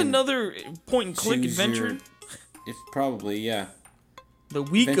 Is this another point-and-click adventure? It's probably, yeah. The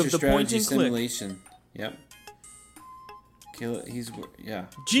week adventure of the point-and-click. Simulation. Yep. Kill it.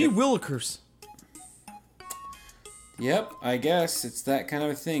 Gee Willikers. Yep, I guess it's that kind of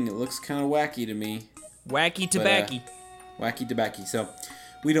a thing. It looks kind of wacky to me. Wacky tobacco. Wacky tobacco. So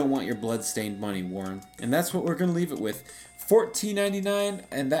we don't want your blood-stained money, Warren. And that's what we're going to leave it with. $14.99,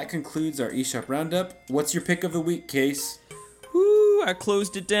 and that concludes our eShop Roundup. What's your pick of the week, Case? Woo, I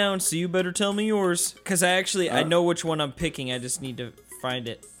closed it down, so you better tell me yours. Because I know which one I'm picking. I just need to find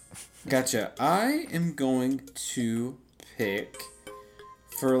it. Gotcha. I am going to pick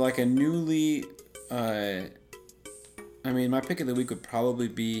for like a newly... my pick of the week would probably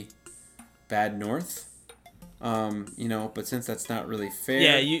be Bad North. But since that's not really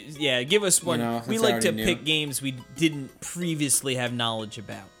fair... Yeah, give us one. We like to pick games we didn't previously have knowledge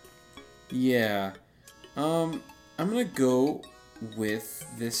about. Yeah. I'm going to go with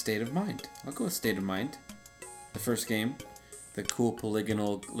this State of Mind. I'll go with State of Mind. The first game. The cool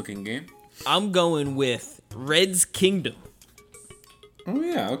polygonal looking game. I'm going with Red's Kingdom. Oh,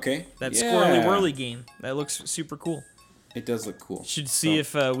 yeah, okay. That Squirrely Whirly game. That looks super cool. It does look cool. Should see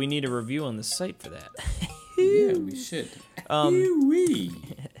if we need a review on the site for that. Yeah, we should.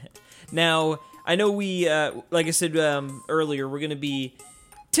 Now, I know we, like I said earlier, we're going to be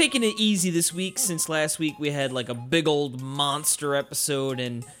taking it easy this week since last week we had like a big old monster episode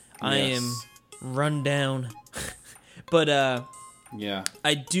and I am run down. But, yeah.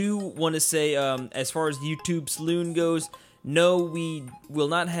 I do want to say, as far as YouTube Saloon goes, no, we will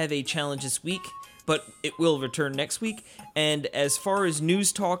not have a challenge this week, but it will return next week. And as far as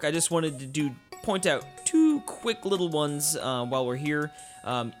news talk, I just wanted to point out two quick little ones while we're here.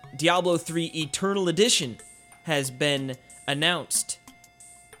 Diablo 3 Eternal Edition has been announced,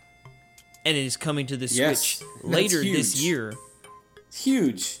 and it is coming to the Switch later this year. It's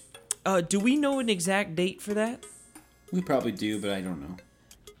huge. Do we know an exact date for that? We probably do, but I don't know.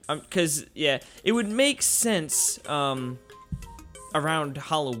 Because, it would make sense around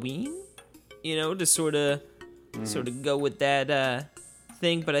Halloween, to sort of go with that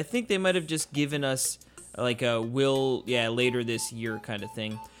thing. But I think they might have just given us, like, a later this year kind of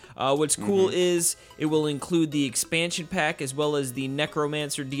thing. What's cool is it will include the expansion pack as well as the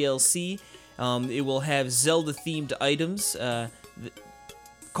Necromancer DLC. It will have Zelda-themed items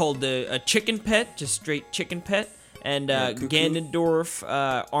called a chicken pet, just straight chicken pet. And Ganondorf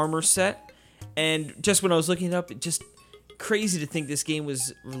armor set. And just when I was looking it up, it just crazy to think this game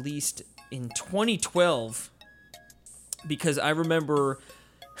was released in 2012. Because I remember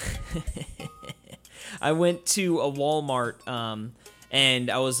I went to a Walmart and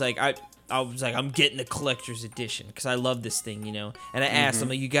I was like, I'm getting the collector's edition because I love this thing, And I asked them,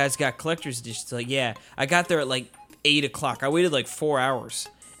 like, you guys got collector's editions? Like, yeah. I got there at like 8 o'clock. I waited like 4 hours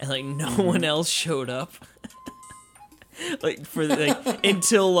and like no one else showed up.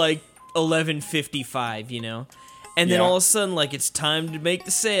 Until like 11:55, and then all of a sudden, like, it's time to make the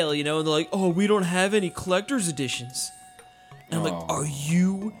sale, and they're like, oh, we don't have any collector's editions, and I'm like, are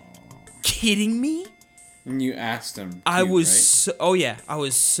you kidding me? And you asked them. I was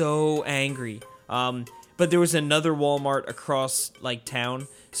so angry. But there was another Walmart across like town,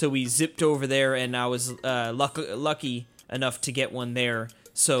 so we zipped over there, and I was lucky enough to get one there,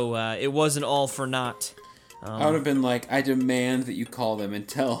 so it wasn't all for naught. I would have been like, I demand that you call them and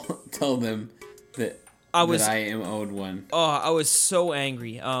tell them that I am owed one. Oh, I was so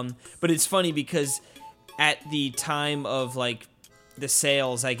angry. But it's funny because at the time of like the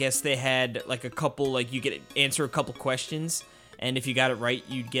sales, I guess they had like a couple, like you could answer a couple questions, and if you got it right,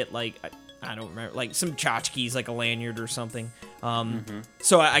 you'd get like I don't remember, like some tchotchkes, like a lanyard or something.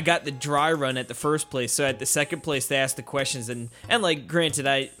 So I got the dry run at the first place. So at the second place, they asked the questions, and like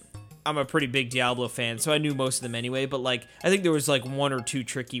granted, I'm a pretty big Diablo fan, so I knew most of them anyway, but, like, I think there was, like, one or two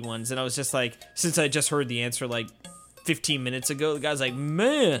tricky ones, and I was just like, since I just heard the answer, like, 15 minutes ago, the guy's like,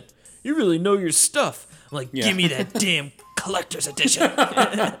 man, you really know your stuff. I'm like, give me that damn collector's edition.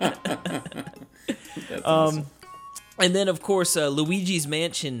 That's awesome. And then, of course, Luigi's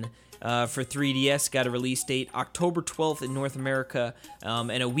Mansion for 3DS got a release date, October 12th in North America,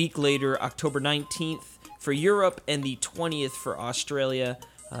 and a week later, October 19th for Europe, and the 20th for Australia.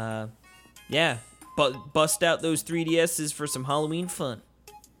 But bust out those 3DSs for some Halloween fun.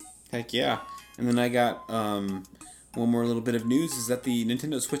 Heck yeah. And then I got one more little bit of news is that the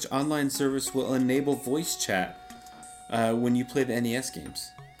Nintendo Switch Online service will enable voice chat when you play the NES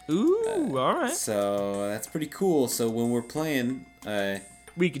games. Ooh, alright. So that's pretty cool. So when we're playing...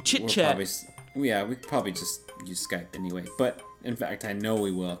 we could chit-chat. We could probably just use Skype anyway. But, in fact, I know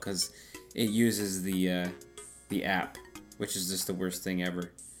we will because it uses the app, which is just the worst thing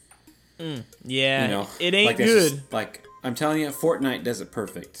ever. Yeah, it ain't good. Like, I'm telling you, Fortnite does it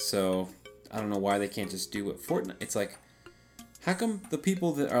perfect. So, I don't know why they can't just do what Fortnite... It's like, how come the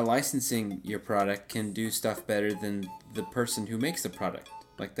people that are licensing your product can do stuff better than the person who makes the product?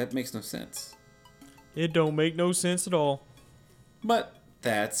 Like, that makes no sense. It don't make no sense at all. But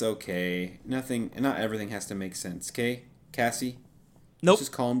that's okay. Not everything has to make sense, okay? Cassie? Nope.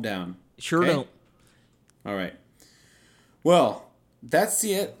 Just calm down. Sure okay? don't. All right. Well, that's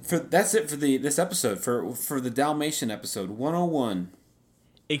it for this episode for the Dalmatian episode 101.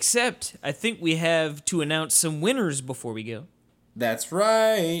 Except, I think we have to announce some winners before we go. That's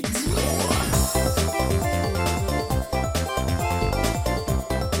right.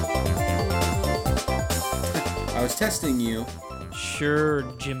 I was testing you. Sure,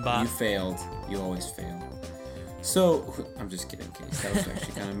 Jimbot. You failed. You always fail. So, I'm just kidding, Case. That was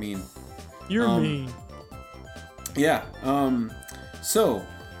actually kind of mean. You're mean. Yeah. So,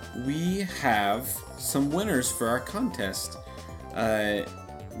 we have some winners for our contest.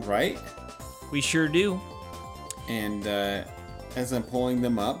 Right? We sure do. And, as I'm pulling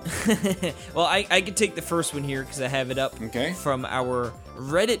them up. Well, I can take the first one here because I have it up. Okay. From our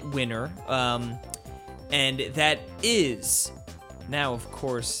Reddit winner. And that is, now, of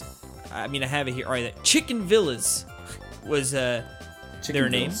course, I have it here. All right, Chicken Villas was their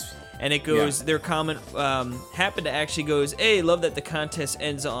name. And it goes, their comment happened to actually goes, hey, love that the contest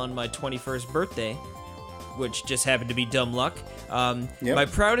ends on my 21st birthday, which just happened to be dumb luck. My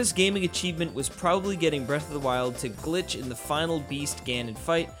proudest gaming achievement was probably getting Breath of the Wild to glitch in the final Beast Ganon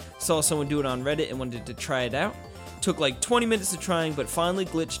fight. Saw someone do it on Reddit and wanted to try it out. Took like 20 minutes of trying, but finally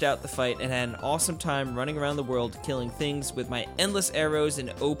glitched out the fight and had an awesome time running around the world killing things with my endless arrows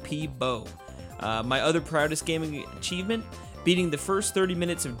and OP bow. My other proudest gaming achievement, beating the first 30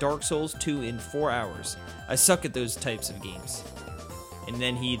 minutes of Dark Souls 2 in 4 hours. I suck at those types of games. And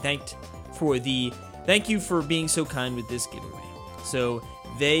then he thank you for being so kind with this giveaway. So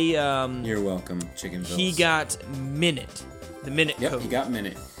they You're welcome, Chicken Bills. He got Minute. The Minute code. Yep, he got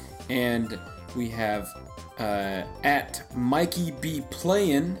Minute. And we have at Mikey B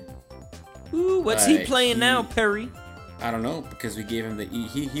Playin'. Ooh, what's he playing now, Perry? I don't know, because we gave him the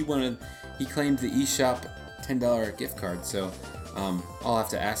he claimed the eShop $10 gift card, so I'll have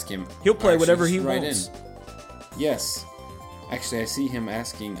to ask him. He'll play whatever he wants. Yes. Actually, I see him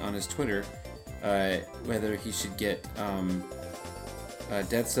asking on his Twitter whether he should get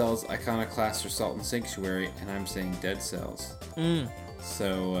Dead Cells, Iconoclast, or Salt and Sanctuary, and I'm saying Dead Cells.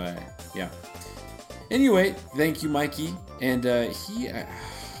 So, yeah. Anyway, thank you, Mikey. And I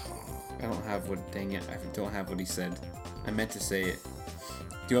don't have what, dang it, I don't have what he said. I meant to say it.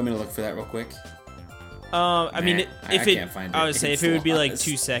 Do you want me to look for that real quick? I can't find it. I would say if it would be like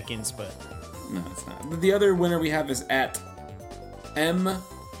 2 seconds, but no, it's not. The other winner we have is at EMM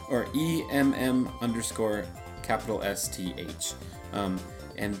 _STH.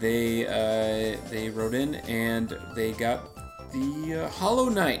 And they wrote in and they got the Hollow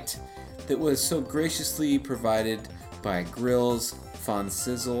Knight that was so graciously provided by Grills Von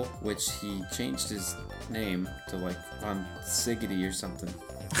Sizzle, which he changed his name to like Von Siggity or something.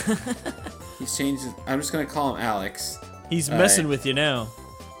 He's changed it. I'm just gonna call him Alex. He's messing with you now.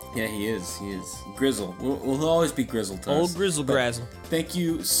 Yeah, he is. Grizzle. We'll always be Grizzle to us. Old Grizzle Grazzle. Thank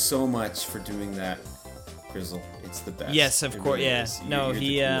you so much for doing that, Grizzle. It's the best. Yes, of course. Yeah. No,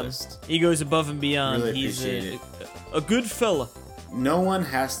 he goes above and beyond. Really He's appreciate a good fella. No one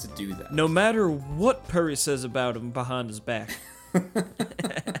has to do that. No matter what Perry says about him behind his back.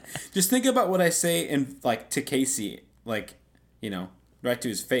 Just think about what I say to Casey, right to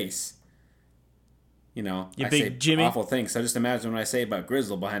his face. I big say Jimmy. Awful things. So just imagine what I say about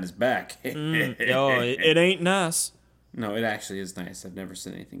Grizzle behind his back. It ain't nice. No, it actually is nice. I've never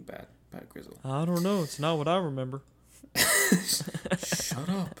said anything bad about Grizzle. I don't know. It's not what I remember. Shut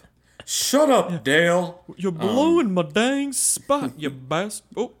up. Shut up, Dale. You're blowing my dang spot, you bastard.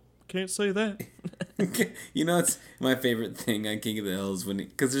 Oh, can't say that. It's my favorite thing on King of the Hills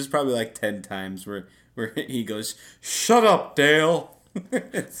because there's probably like 10 times where he goes, "Shut up, Dale."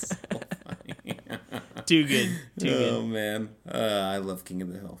 It's so funny. Too good. Oh man, I love King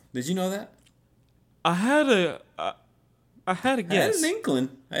of the Hill. Did you know that? I had a guess. I had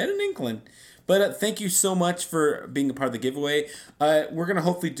an inkling. But thank you so much for being a part of the giveaway. We're gonna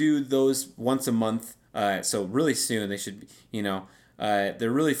hopefully do those once a month. So really soon they should.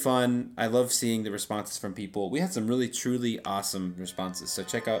 They're really fun. I love seeing the responses from people. We had some really truly awesome responses. So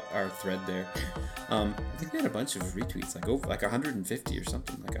check out our thread there. I think we had a bunch of retweets, like 150 or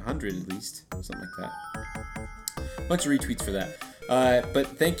something, like 100 at least, something like that. Bunch of retweets for that.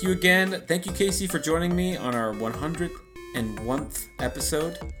 But thank you again. Thank you, Casey, for joining me on our 101th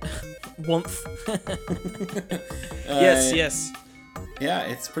episode. Yes. Yeah,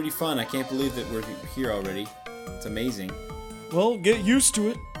 it's pretty fun. I can't believe that we're here already. It's amazing. Well, get used to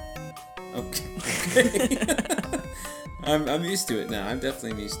it. Okay. I'm used to it now. I'm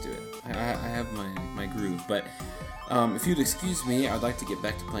definitely used to it. I have my groove. But If you'd excuse me, I'd like to get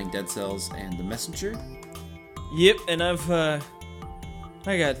back to playing Dead Cells and The Messenger. Yep, and I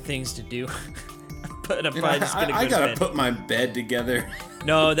got things to do. But I'm probably just gonna go I to gotta bed. put my bed together.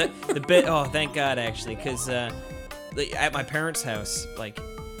 No, the bed. Oh, thank God, actually, because at my parents' house, like,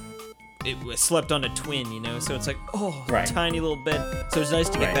 slept on a twin, you know, so it's like, right. Tiny little bed. So it's nice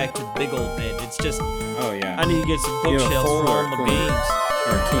to get back to the big old bed. It's just, oh yeah, I need to get some bookshelves for all my games.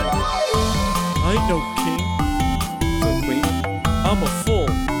 Or a king. I ain't no king. So queen. I'm a full.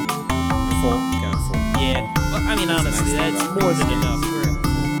 Full. Got a full. Yeah. Well, I mean, honestly, nice that's more than enough.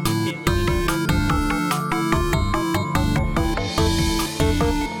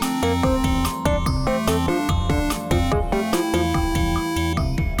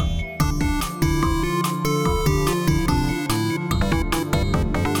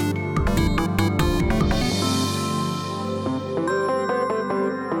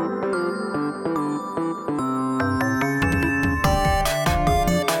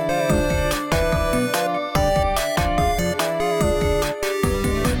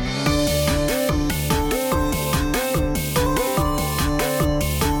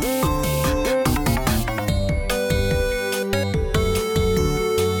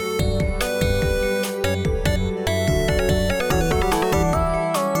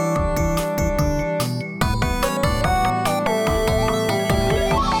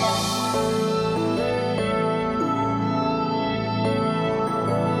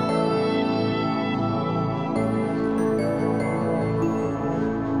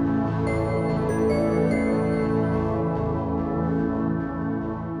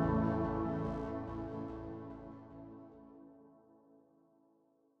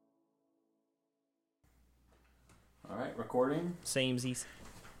 Recording. Samesies.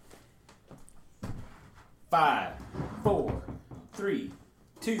 5, 4, 3,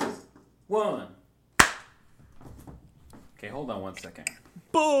 2, 1. Okay, hold on 1 second.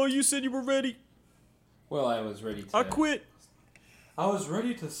 Bo, you said you were ready. Well, I was ready to. I quit. I was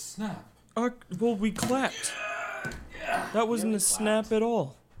ready to snap. Well, we clapped. That wasn't a snap at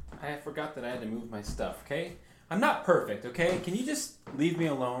all. I forgot that I had to move my stuff. Okay, I'm not perfect. Okay, can you just leave me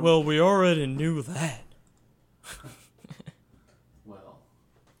alone? Well, we already knew that. Well,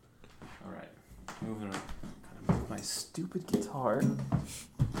 all right. Moving on. Gotta move my stupid guitar.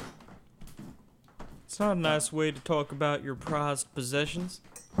 It's not a nice way to talk about your prized possessions.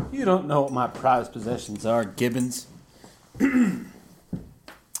 You don't know what my prized possessions are, Gibbons.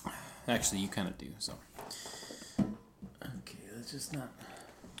 Actually, you kind of do, so. Okay, let's just not.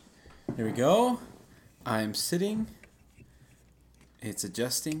 There we go. I'm sitting. It's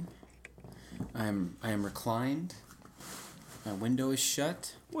adjusting. I am reclined. My window is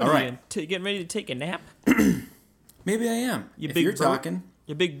shut. What are you getting ready to take a nap? Maybe I am. If you're talking.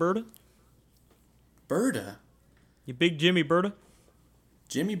 You big Berta? Berta? You big Jimmy Berta?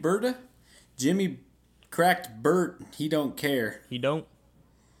 Jimmy Berta? Jimmy cracked Bert. He don't care. He don't?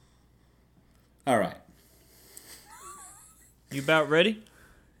 All right. You about ready?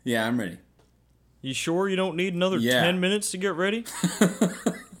 Yeah, I'm ready. You sure you don't need another 10 minutes to get ready?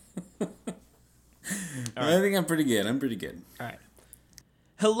 I think I'm pretty good. All right.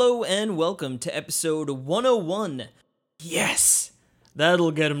 Hello and welcome to episode 101. Yes!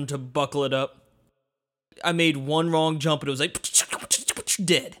 That'll get him to buckle it up. I made one wrong jump and it was like,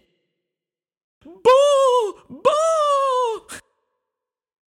 dead. Boom!